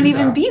 Right. We wouldn't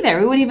even that. be there.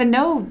 We wouldn't even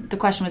know the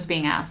question was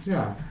being asked.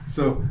 Yeah.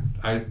 So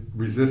I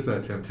resist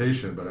that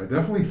temptation, but I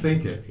definitely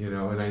think it, you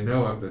know, and I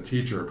know the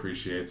teacher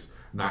appreciates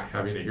not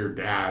having to hear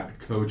dad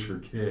coach her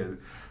kid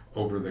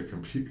over the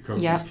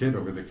coach's kid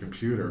over the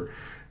computer.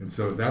 And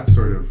so that's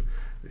sort of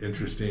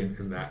interesting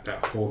in that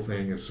whole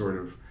thing is sort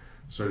of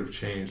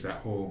changed that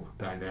whole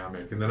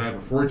dynamic. And then I have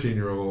a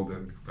 14-year-old,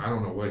 and I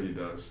don't know what he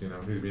does, you know.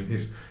 I mean,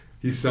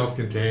 he's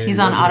self-contained. He's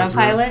on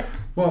autopilot?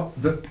 Well,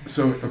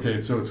 so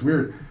it's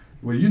weird.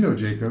 Well, you know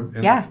Jacob.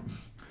 And yeah.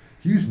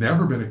 He's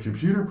never been a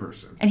computer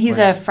person. And he's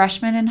a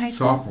freshman in high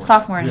school?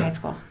 Sophomore in high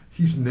school.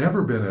 He's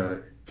never been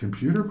a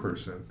computer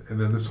person. And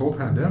then this whole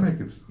pandemic,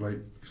 it's like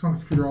he's on the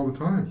computer all the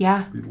time.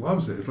 Yeah. He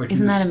loves it. It's like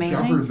Isn't he that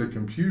discovered amazing? the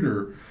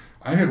computer.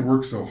 I had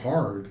worked so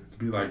hard to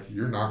be like,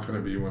 you're not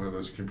going to be one of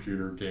those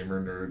computer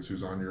gamer nerds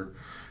who's on your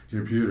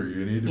computer.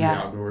 You need to be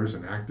outdoors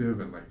and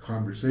active and like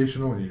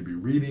conversational, and you need to be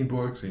reading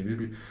books, and you need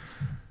to be.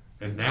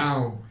 And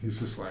now he's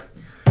just like,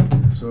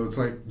 so it's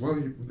like, well,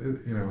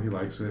 you know, he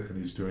likes it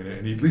and he's doing it,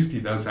 and at least he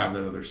does have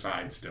the other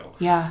side still.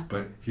 Yeah.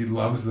 But he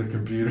loves the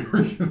computer,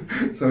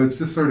 so it's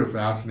just sort of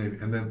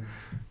fascinating. And then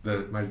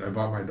I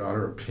bought my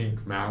daughter a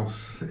pink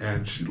mouse,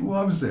 and she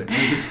loves it.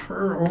 Like it's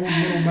her own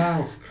little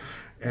mouse,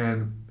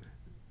 and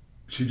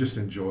she just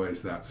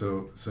enjoys that.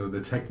 So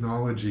the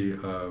technology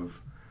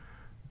of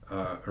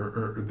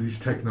or these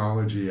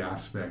technology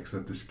aspects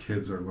that these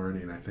kids are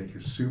learning, I think,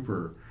 is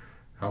super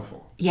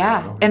helpful.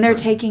 Yeah, you know? and they're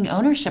taking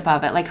ownership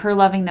of it. Like her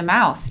loving the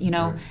mouse, you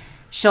know, right.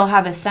 She'll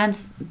have a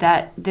sense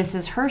that this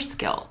is her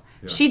skill.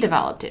 Yeah. She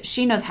developed it.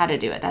 She knows how to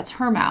do it. That's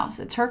her mouse.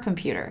 It's her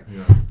computer.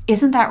 Yeah.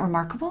 Isn't that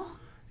remarkable?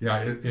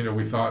 Yeah, you know,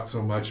 we thought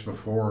so much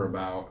before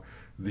about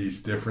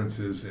these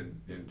differences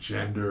in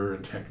gender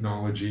and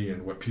technology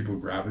and what people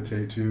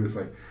gravitate to. It's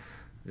like,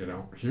 you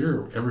know,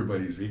 here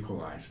everybody's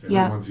equalized.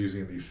 Everyone's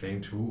using these same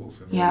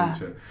tools in order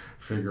to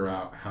figure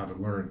out how to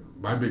learn.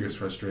 My biggest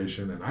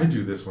frustration, and I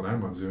do this when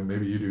I'm on Zoom,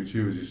 maybe you do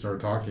too, is you start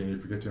talking and you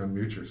forget to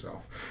unmute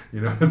yourself.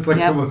 You know, it's like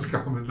the most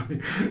common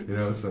thing. You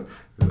know, so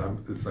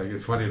it's like,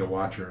 it's funny to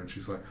watch her, and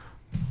she's like,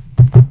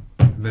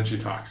 and then she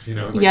talks, you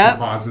know, like she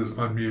pauses,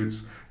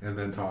 unmutes, and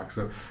then talks.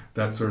 So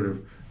that's sort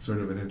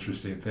of an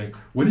interesting thing.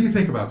 What do you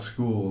think about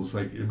schools?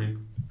 Like, I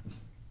mean,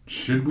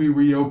 should we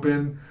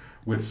reopen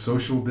with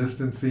social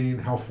distancing?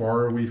 How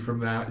far are we from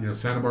that? You know,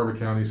 Santa Barbara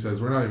County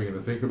says we're not even going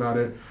to think about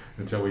it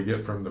until we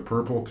get from the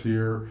purple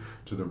tier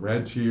to the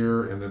red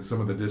tier, and then some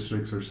of the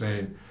districts are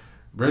saying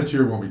red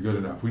tier won't be good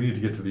enough. We need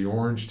to get to the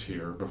orange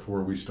tier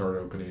before we start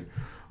opening.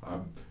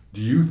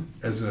 Do you,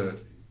 as a,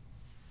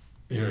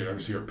 you know,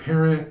 obviously you're a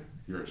parent,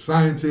 you're a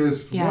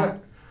scientist,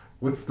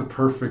 what's the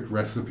perfect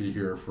recipe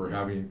here for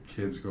having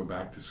kids go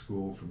back to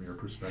school from your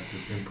perspective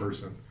in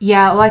person?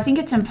 Yeah, well, I think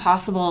it's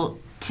impossible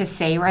to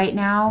say right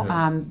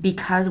now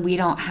because we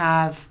don't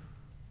have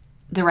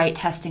the right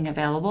testing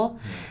available.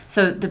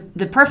 So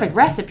the perfect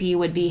recipe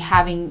would be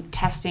having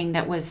testing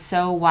that was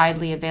so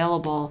widely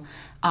available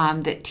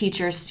that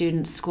teachers,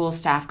 students, school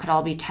staff could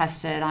all be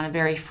tested on a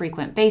very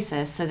frequent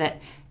basis, so that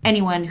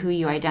anyone who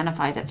you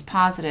identify that's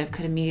positive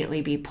could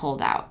immediately be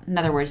pulled out. In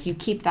other words, you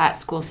keep that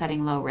school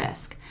setting low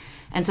risk.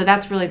 And so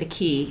that's really the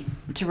key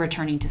to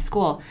returning to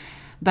school.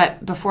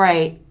 But before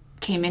I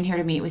came in here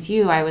to meet with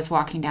you, I was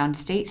walking down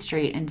State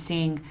Street and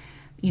seeing,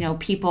 you know,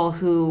 people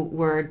who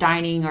were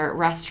dining or at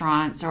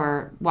restaurants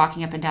or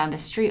walking up and down the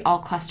street all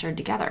clustered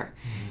together.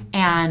 Mm-hmm.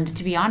 And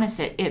to be honest,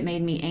 it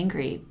made me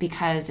angry,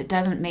 because it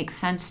doesn't make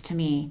sense to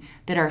me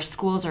that our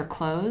schools are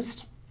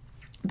closed,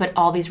 but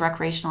all these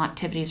recreational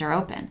activities are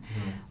open.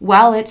 Mm-hmm.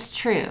 While it's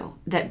true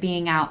that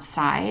being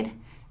outside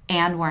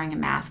and wearing a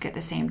mask at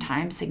the same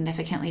time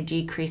significantly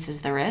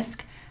decreases the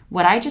risk,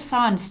 what I just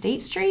saw on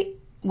State Street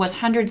was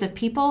hundreds of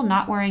people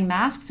not wearing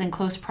masks in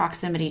close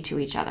proximity to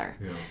each other.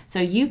 Yeah. So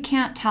you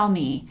can't tell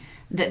me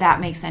that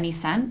makes any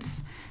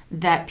sense,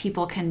 that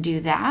people can do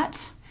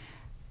that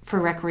for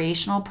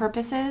recreational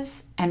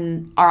purposes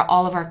and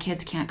all of our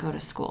kids can't go to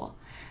school.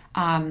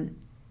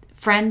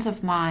 Friends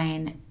of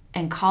mine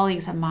and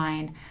colleagues of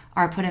mine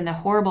are put in the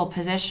horrible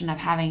position of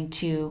having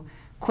to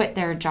quit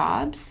their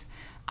jobs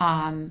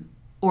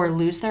or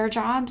lose their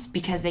jobs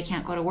because they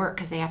can't go to work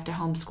because they have to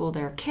homeschool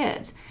their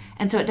kids.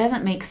 And so it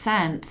doesn't make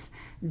sense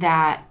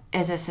that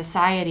as a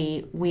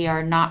society, we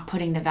are not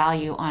putting the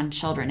value on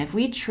children. If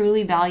we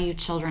truly value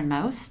children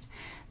most,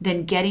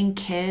 then getting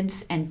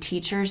kids and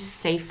teachers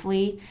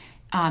safely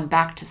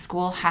back to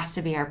school has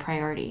to be our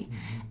priority.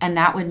 Mm-hmm. And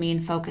that would mean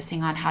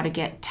focusing on how to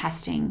get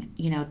testing,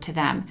 you know, to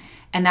them.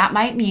 And that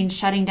might mean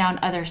shutting down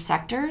other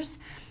sectors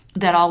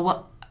that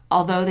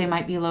although they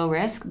might be low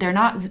risk, they're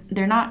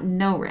not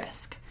no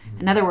risk.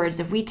 In other words,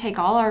 if we take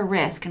all our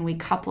risk and we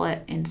couple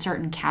it in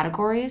certain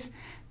categories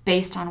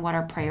based on what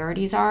our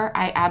priorities are,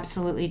 I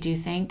absolutely do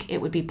think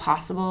it would be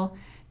possible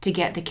to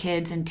get the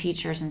kids and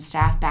teachers and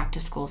staff back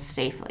to school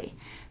safely.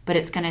 But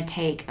it's going to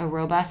take a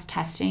robust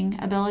testing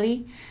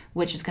ability,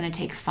 which is going to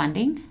take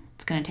funding,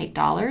 it's going to take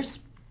dollars,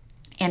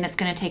 and it's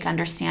going to take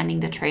understanding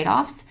the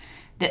trade-offs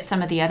that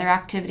some of the other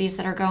activities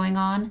that are going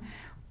on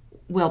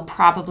will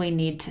probably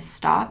need to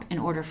stop in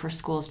order for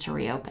schools to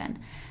reopen.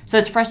 So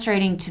it's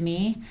frustrating to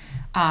me,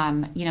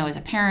 as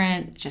a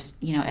parent, just,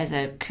 as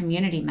a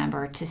community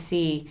member, to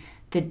see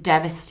the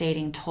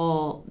devastating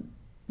toll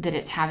that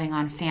it's having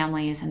on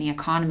families and the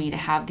economy to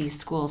have these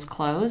schools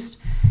closed,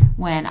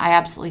 when I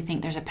absolutely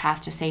think there's a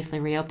path to safely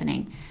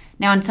reopening.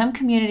 Now, in some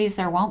communities,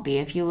 there won't be.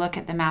 If you look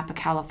at the map of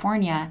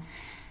California,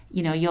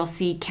 you'll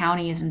see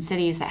counties and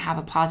cities that have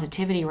a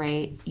positivity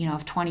rate,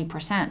 of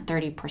 20%,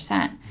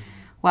 30%.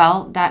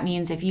 Well, that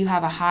means if you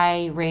have a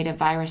high rate of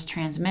virus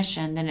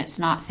transmission, then it's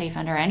not safe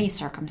under any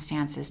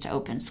circumstances to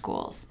open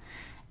schools.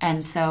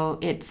 And so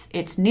it's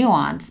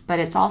nuanced, but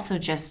it's also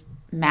just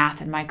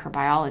math and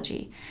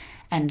microbiology.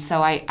 And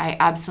so I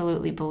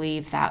absolutely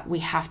believe that we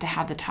have to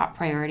have the top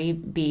priority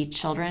be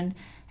children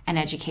and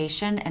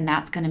education, and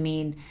that's going to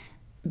mean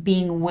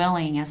being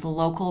willing as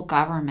local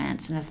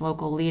governments and as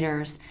local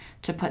leaders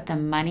to put the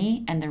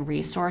money and the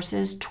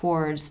resources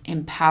towards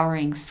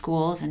empowering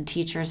schools and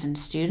teachers and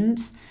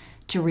students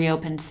to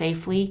reopen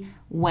safely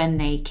when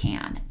they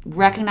can,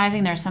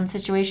 recognizing there are some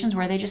situations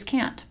where they just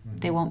can't.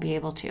 They won't be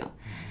able to.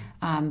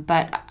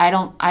 But I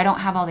don't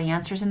have all the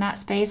answers in that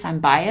space. I'm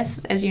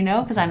biased, as you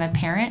know, because I'm a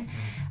parent.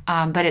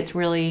 But it's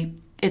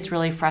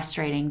really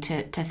frustrating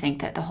to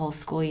think that the whole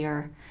school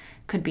year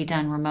could be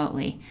done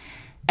remotely.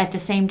 At the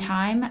same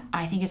time,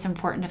 I think it's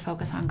important to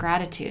focus on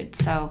gratitude.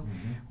 So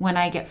when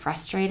I get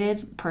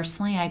frustrated,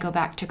 personally, I go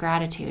back to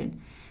gratitude.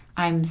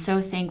 I'm so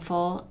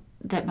thankful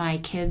that my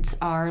kids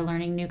are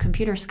learning new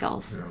computer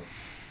skills. Yeah.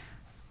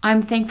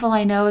 I'm thankful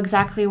I know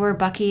exactly where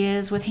Bucky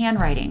is with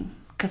handwriting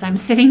because I'm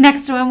sitting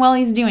next to him while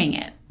he's doing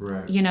it.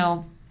 Right.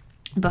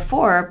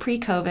 Before,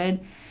 pre-COVID,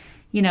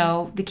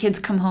 the kids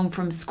come home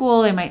from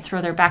school, they might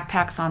throw their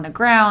backpacks on the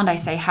ground. I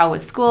say, how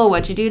was school?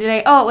 What'd you do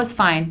today? Oh, it was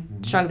fine.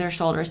 Mm-hmm. Shrug their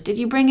shoulders. Did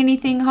you bring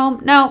anything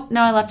home? No,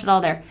 I left it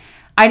all there.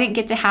 I didn't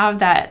get to have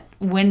that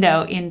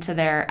window into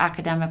their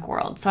academic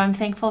world. So I'm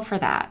thankful for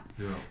that.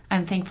 Yeah.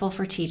 I'm thankful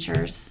for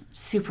teachers,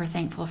 super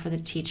thankful for the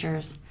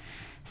teachers.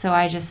 So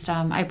I just,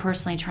 I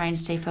personally try and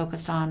stay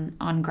focused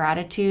on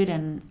gratitude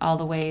and all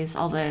the ways,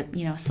 all the,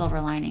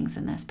 silver linings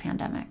in this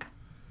pandemic.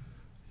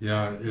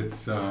 Yeah,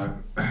 it's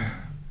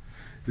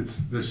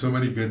there's so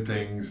many good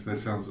things. That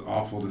sounds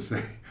awful to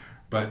say,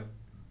 but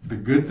the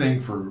good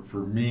thing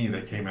for me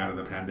that came out of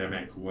the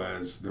pandemic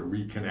was the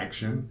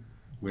reconnection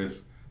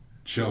with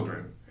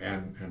children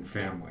and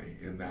family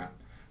in that,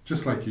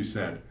 just like you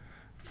said,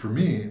 for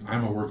me,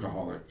 I'm a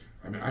workaholic.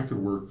 I mean, I could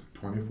work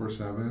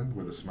 24/7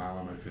 with a smile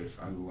on my face.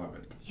 I love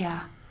it.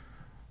 Yeah.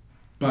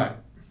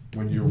 But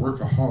when you're a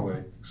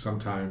workaholic,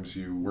 sometimes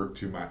you work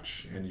too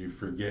much and you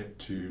forget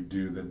to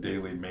do the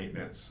daily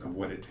maintenance of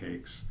what it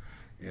takes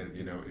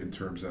in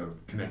terms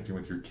of connecting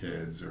with your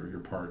kids or your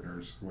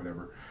partners or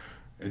whatever.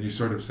 And you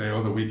sort of say,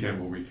 the weekend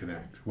we'll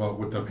reconnect. Well,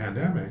 with the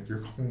pandemic,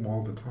 you're home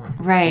all the time.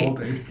 Right. All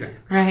day together.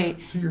 Right.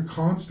 So you're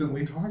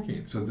constantly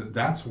talking. So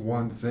that's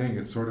one thing.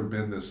 It's sort of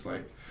been this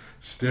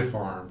stiff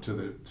arm to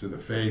the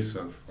face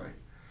of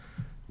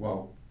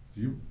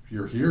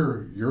you're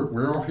here,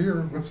 we're all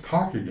here, let's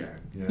talk again.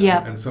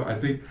 Yeah. And so I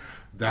think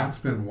that's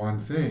been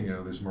one thing.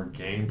 There's more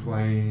game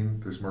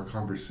playing, there's more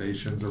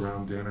conversations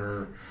around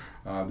dinner,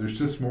 there's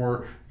just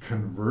more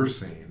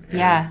conversing.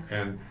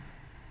 And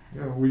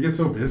we get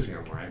so busy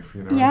in life,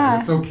 Yeah,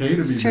 and it's okay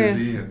to be true.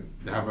 busy and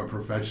have a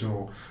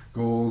professional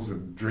goals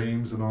and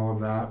dreams and all of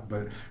that,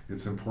 but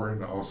it's important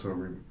to also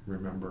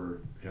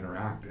remember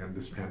interact. And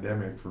this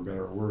pandemic, for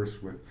better or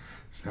worse, with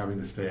having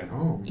to stay at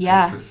home,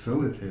 has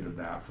facilitated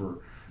that for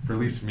at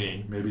least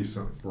me, maybe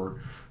for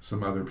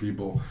some other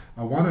people.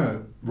 I want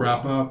to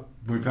wrap up.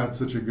 We've had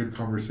such a good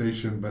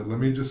conversation, but let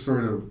me just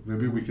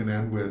maybe we can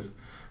end with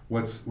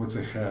what's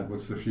ahead,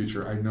 what's the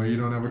future. I know you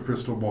don't have a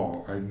crystal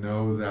ball. I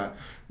know that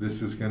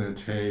this is going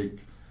to take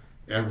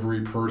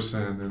every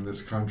person in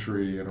this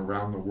country and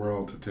around the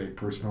world to take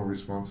personal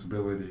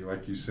responsibility.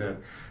 Like you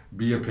said,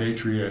 be a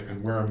patriot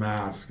and wear a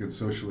mask and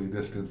socially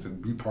distance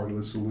and be part of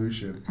the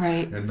solution,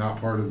 right, and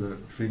not part of the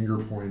finger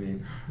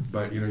pointing.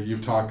 But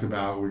you've talked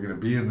about we're going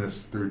to be in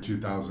this through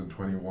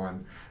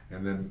 2021,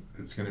 and then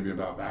it's going to be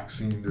about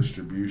vaccine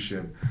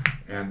distribution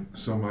and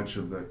so much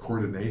of the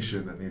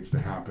coordination that needs to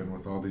happen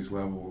with all these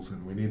levels.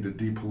 And we need to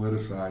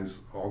depoliticize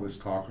all this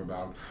talk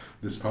about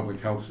this public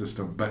health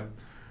system. But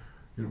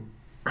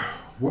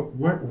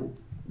where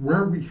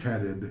are we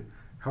headed?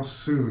 How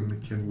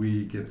soon can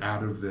we get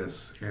out of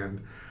this?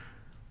 And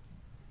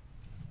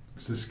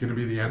is this going to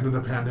be the end of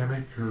the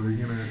pandemic? Or are we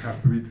going to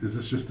have to be, is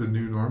this just the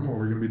new normal?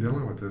 We're going to be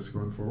dealing with this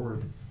going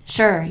forward?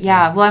 Sure,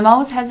 yeah. Well, I'm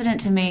always hesitant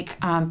to make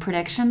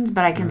predictions,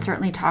 but I can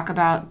certainly talk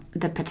about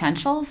the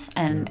potentials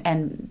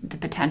and the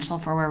potential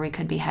for where we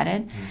could be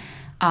headed.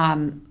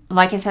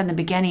 Like I said in the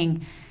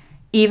beginning,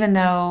 even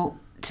though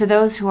to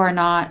those who are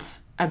not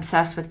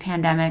obsessed with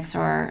pandemics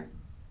or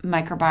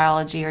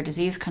microbiology or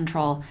disease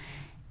control,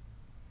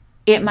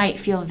 it might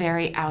feel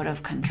very out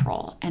of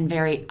control and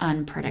very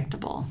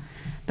unpredictable.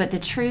 But the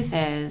truth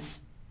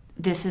is,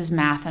 this is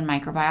math and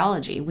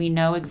microbiology. We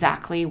know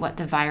exactly what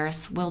the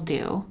virus will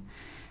do.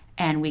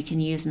 and we can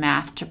use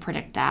math to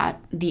predict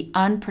that. The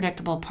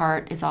unpredictable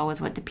part is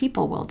always what the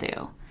people will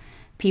do.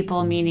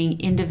 People, meaning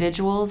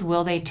individuals,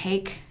 will they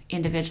take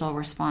individual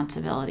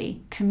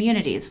responsibility?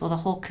 Communities, will the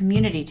whole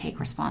community take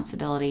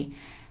responsibility?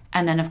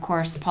 And then, of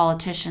course,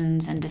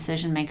 politicians and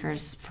decision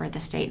makers for the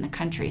state and the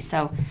country.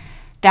 So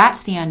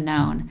that's the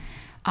unknown.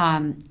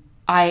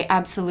 I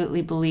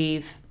absolutely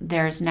believe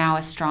there's now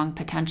a strong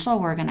potential.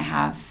 We're going to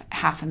have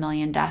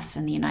 500,000 deaths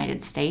in the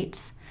United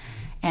States.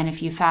 And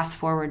if you fast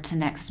forward to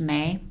next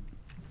May,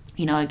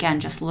 again,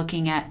 just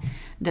looking at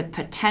the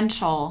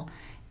potential,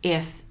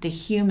 if the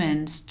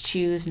humans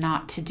choose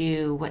not to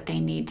do what they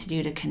need to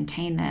do to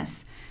contain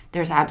this,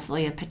 there's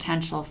absolutely a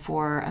potential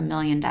for 1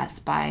 million deaths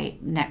by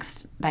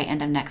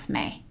end of next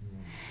May.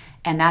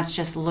 And that's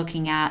just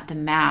looking at the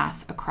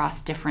math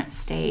across different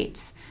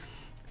states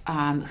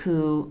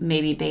who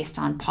maybe based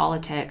on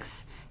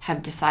politics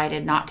have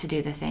decided not to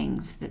do the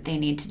things that they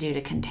need to do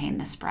to contain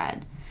the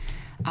spread.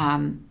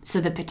 So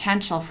the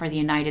potential for the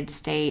United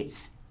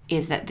States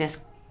is that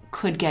this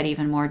could get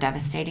even more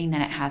devastating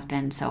than it has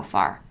been so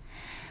far.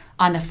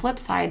 On the flip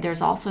side,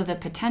 there's also the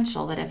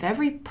potential that if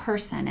every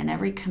person in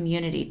every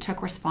community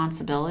took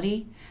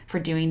responsibility for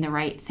doing the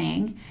right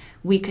thing,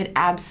 we could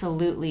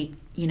absolutely,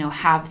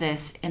 have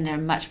this in a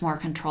much more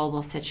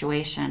controllable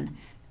situation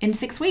in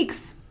 6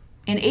 weeks,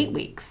 in 8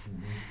 weeks.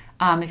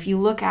 If you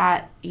look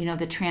at,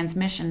 the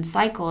transmission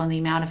cycle and the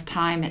amount of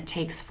time it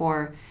takes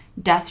for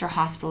deaths or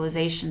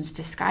hospitalizations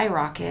to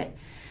skyrocket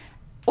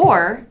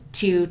or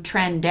to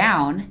trend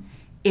down,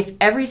 if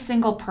every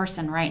single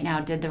person right now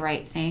did the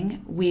right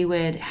thing, we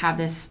would have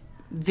this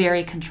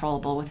very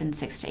controllable within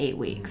 6 to 8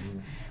 weeks.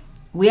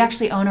 We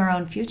actually own our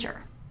own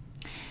future.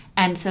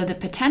 And so the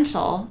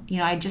potential,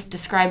 I just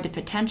described the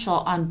potential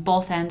on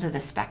both ends of the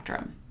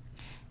spectrum.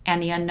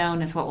 And the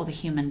unknown is what will the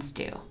humans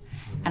do?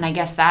 And I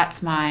guess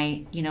that's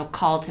my,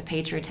 call to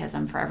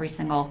patriotism for every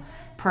single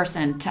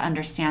person to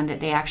understand that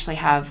they actually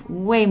have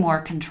way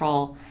more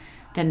control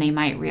than they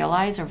might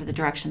realize over the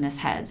direction this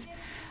heads.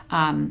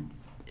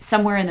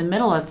 Somewhere in the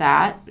middle of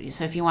that,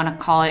 so if you want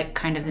to call it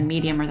kind of the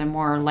medium or the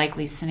more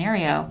likely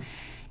scenario,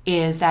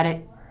 is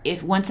that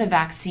if once a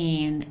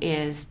vaccine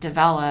is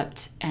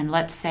developed and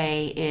let's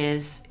say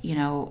has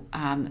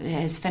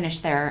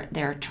finished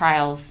their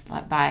trials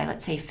by,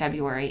 let's say,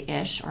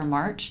 February-ish or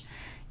March,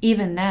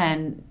 even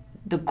then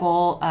the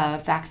goal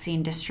of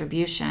vaccine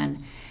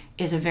distribution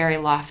is a very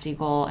lofty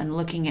goal. And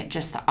looking at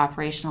just the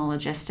operational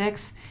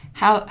logistics,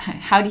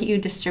 how do you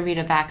distribute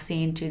a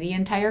vaccine to the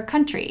entire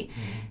country?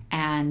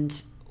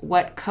 And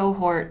what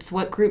cohorts,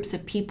 what groups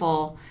of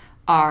people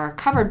are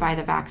covered by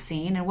the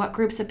vaccine, and what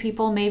groups of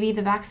people maybe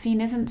the vaccine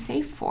isn't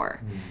safe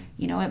for.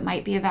 It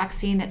might be a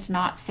vaccine that's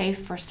not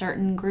safe for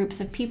certain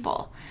groups of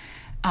people.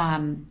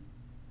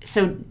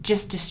 So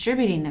just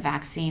distributing the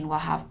vaccine will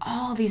have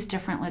all these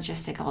different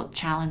logistical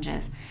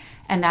challenges.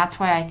 And that's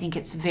why I think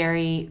it's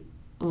very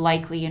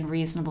likely and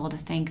reasonable to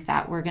think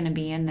that we're going to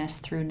be in this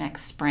through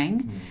next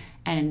spring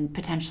and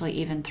potentially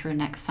even through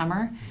next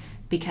summer.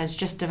 Because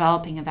just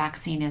developing a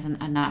vaccine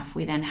isn't enough.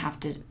 We then have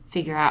to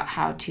figure out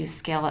how to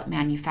scale up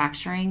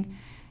manufacturing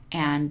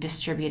and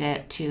distribute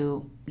it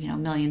to,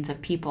 millions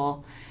of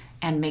people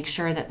and make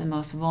sure that the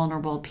most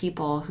vulnerable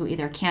people who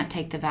either can't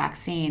take the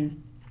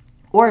vaccine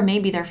or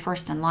maybe they're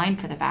first in line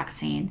for the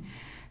vaccine,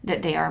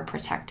 that they are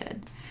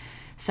protected.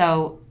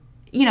 So,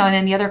 and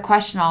then the other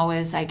question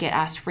always I get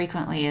asked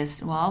frequently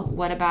is, well,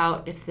 what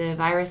about if the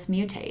virus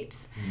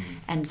mutates?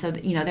 And so,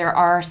 there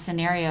are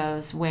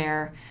scenarios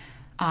where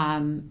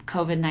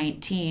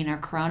COVID-19 or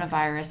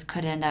coronavirus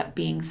could end up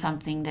being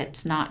something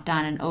that's not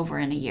done and over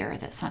in a year.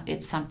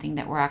 It's something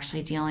that we're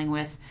actually dealing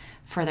with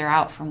further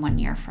out from 1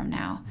 year from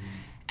now.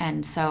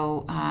 And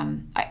so,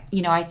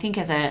 I think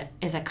as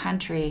a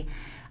country,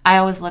 I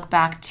always look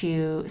back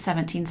to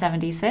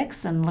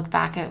 1776 and look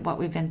back at what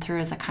we've been through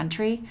as a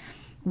country.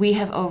 We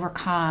have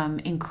overcome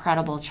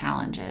incredible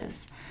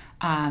challenges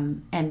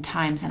and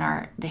times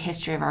in the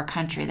history of our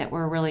country that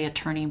were really a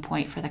turning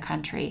point for the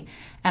country.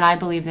 And I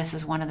believe this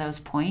is one of those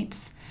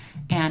points.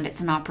 And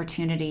it's an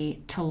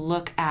opportunity to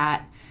look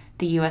at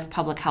the U.S.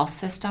 public health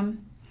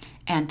system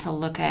and to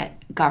look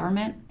at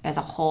government as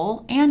a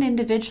whole and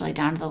individually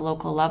down to the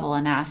local level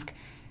and ask,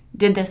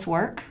 did this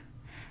work?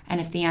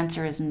 And if the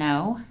answer is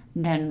no,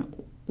 then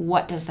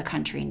what does the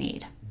country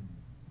need?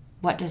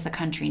 What does the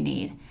country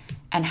need?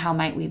 And how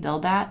might we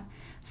build that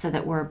so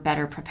that we're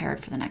better prepared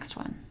for the next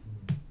one?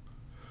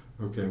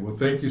 Okay, well,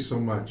 thank you so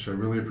much. I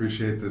really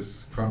appreciate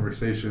this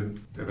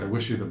conversation, and I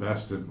wish you the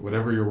best in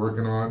whatever you're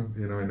working on.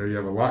 I know you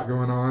have a lot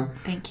going on.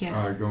 Thank you.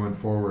 Going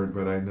forward,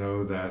 but I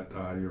know that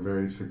you're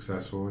very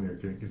successful and you're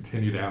going to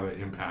continue to have an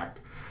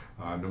impact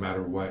no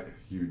matter what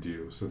you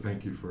do. So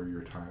thank you for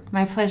your time.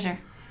 My pleasure.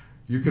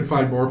 You can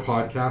find more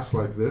podcasts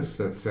like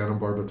this at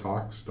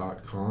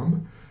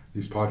SantaBarbaraTalks.com.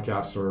 These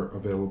podcasts are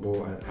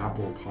available at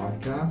Apple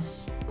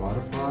Podcasts,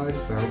 Spotify,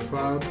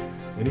 SoundCloud,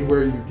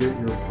 anywhere you get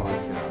your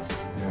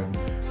podcasts. And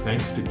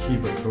thanks to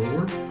Kiva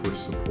Cowork for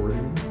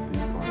supporting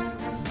these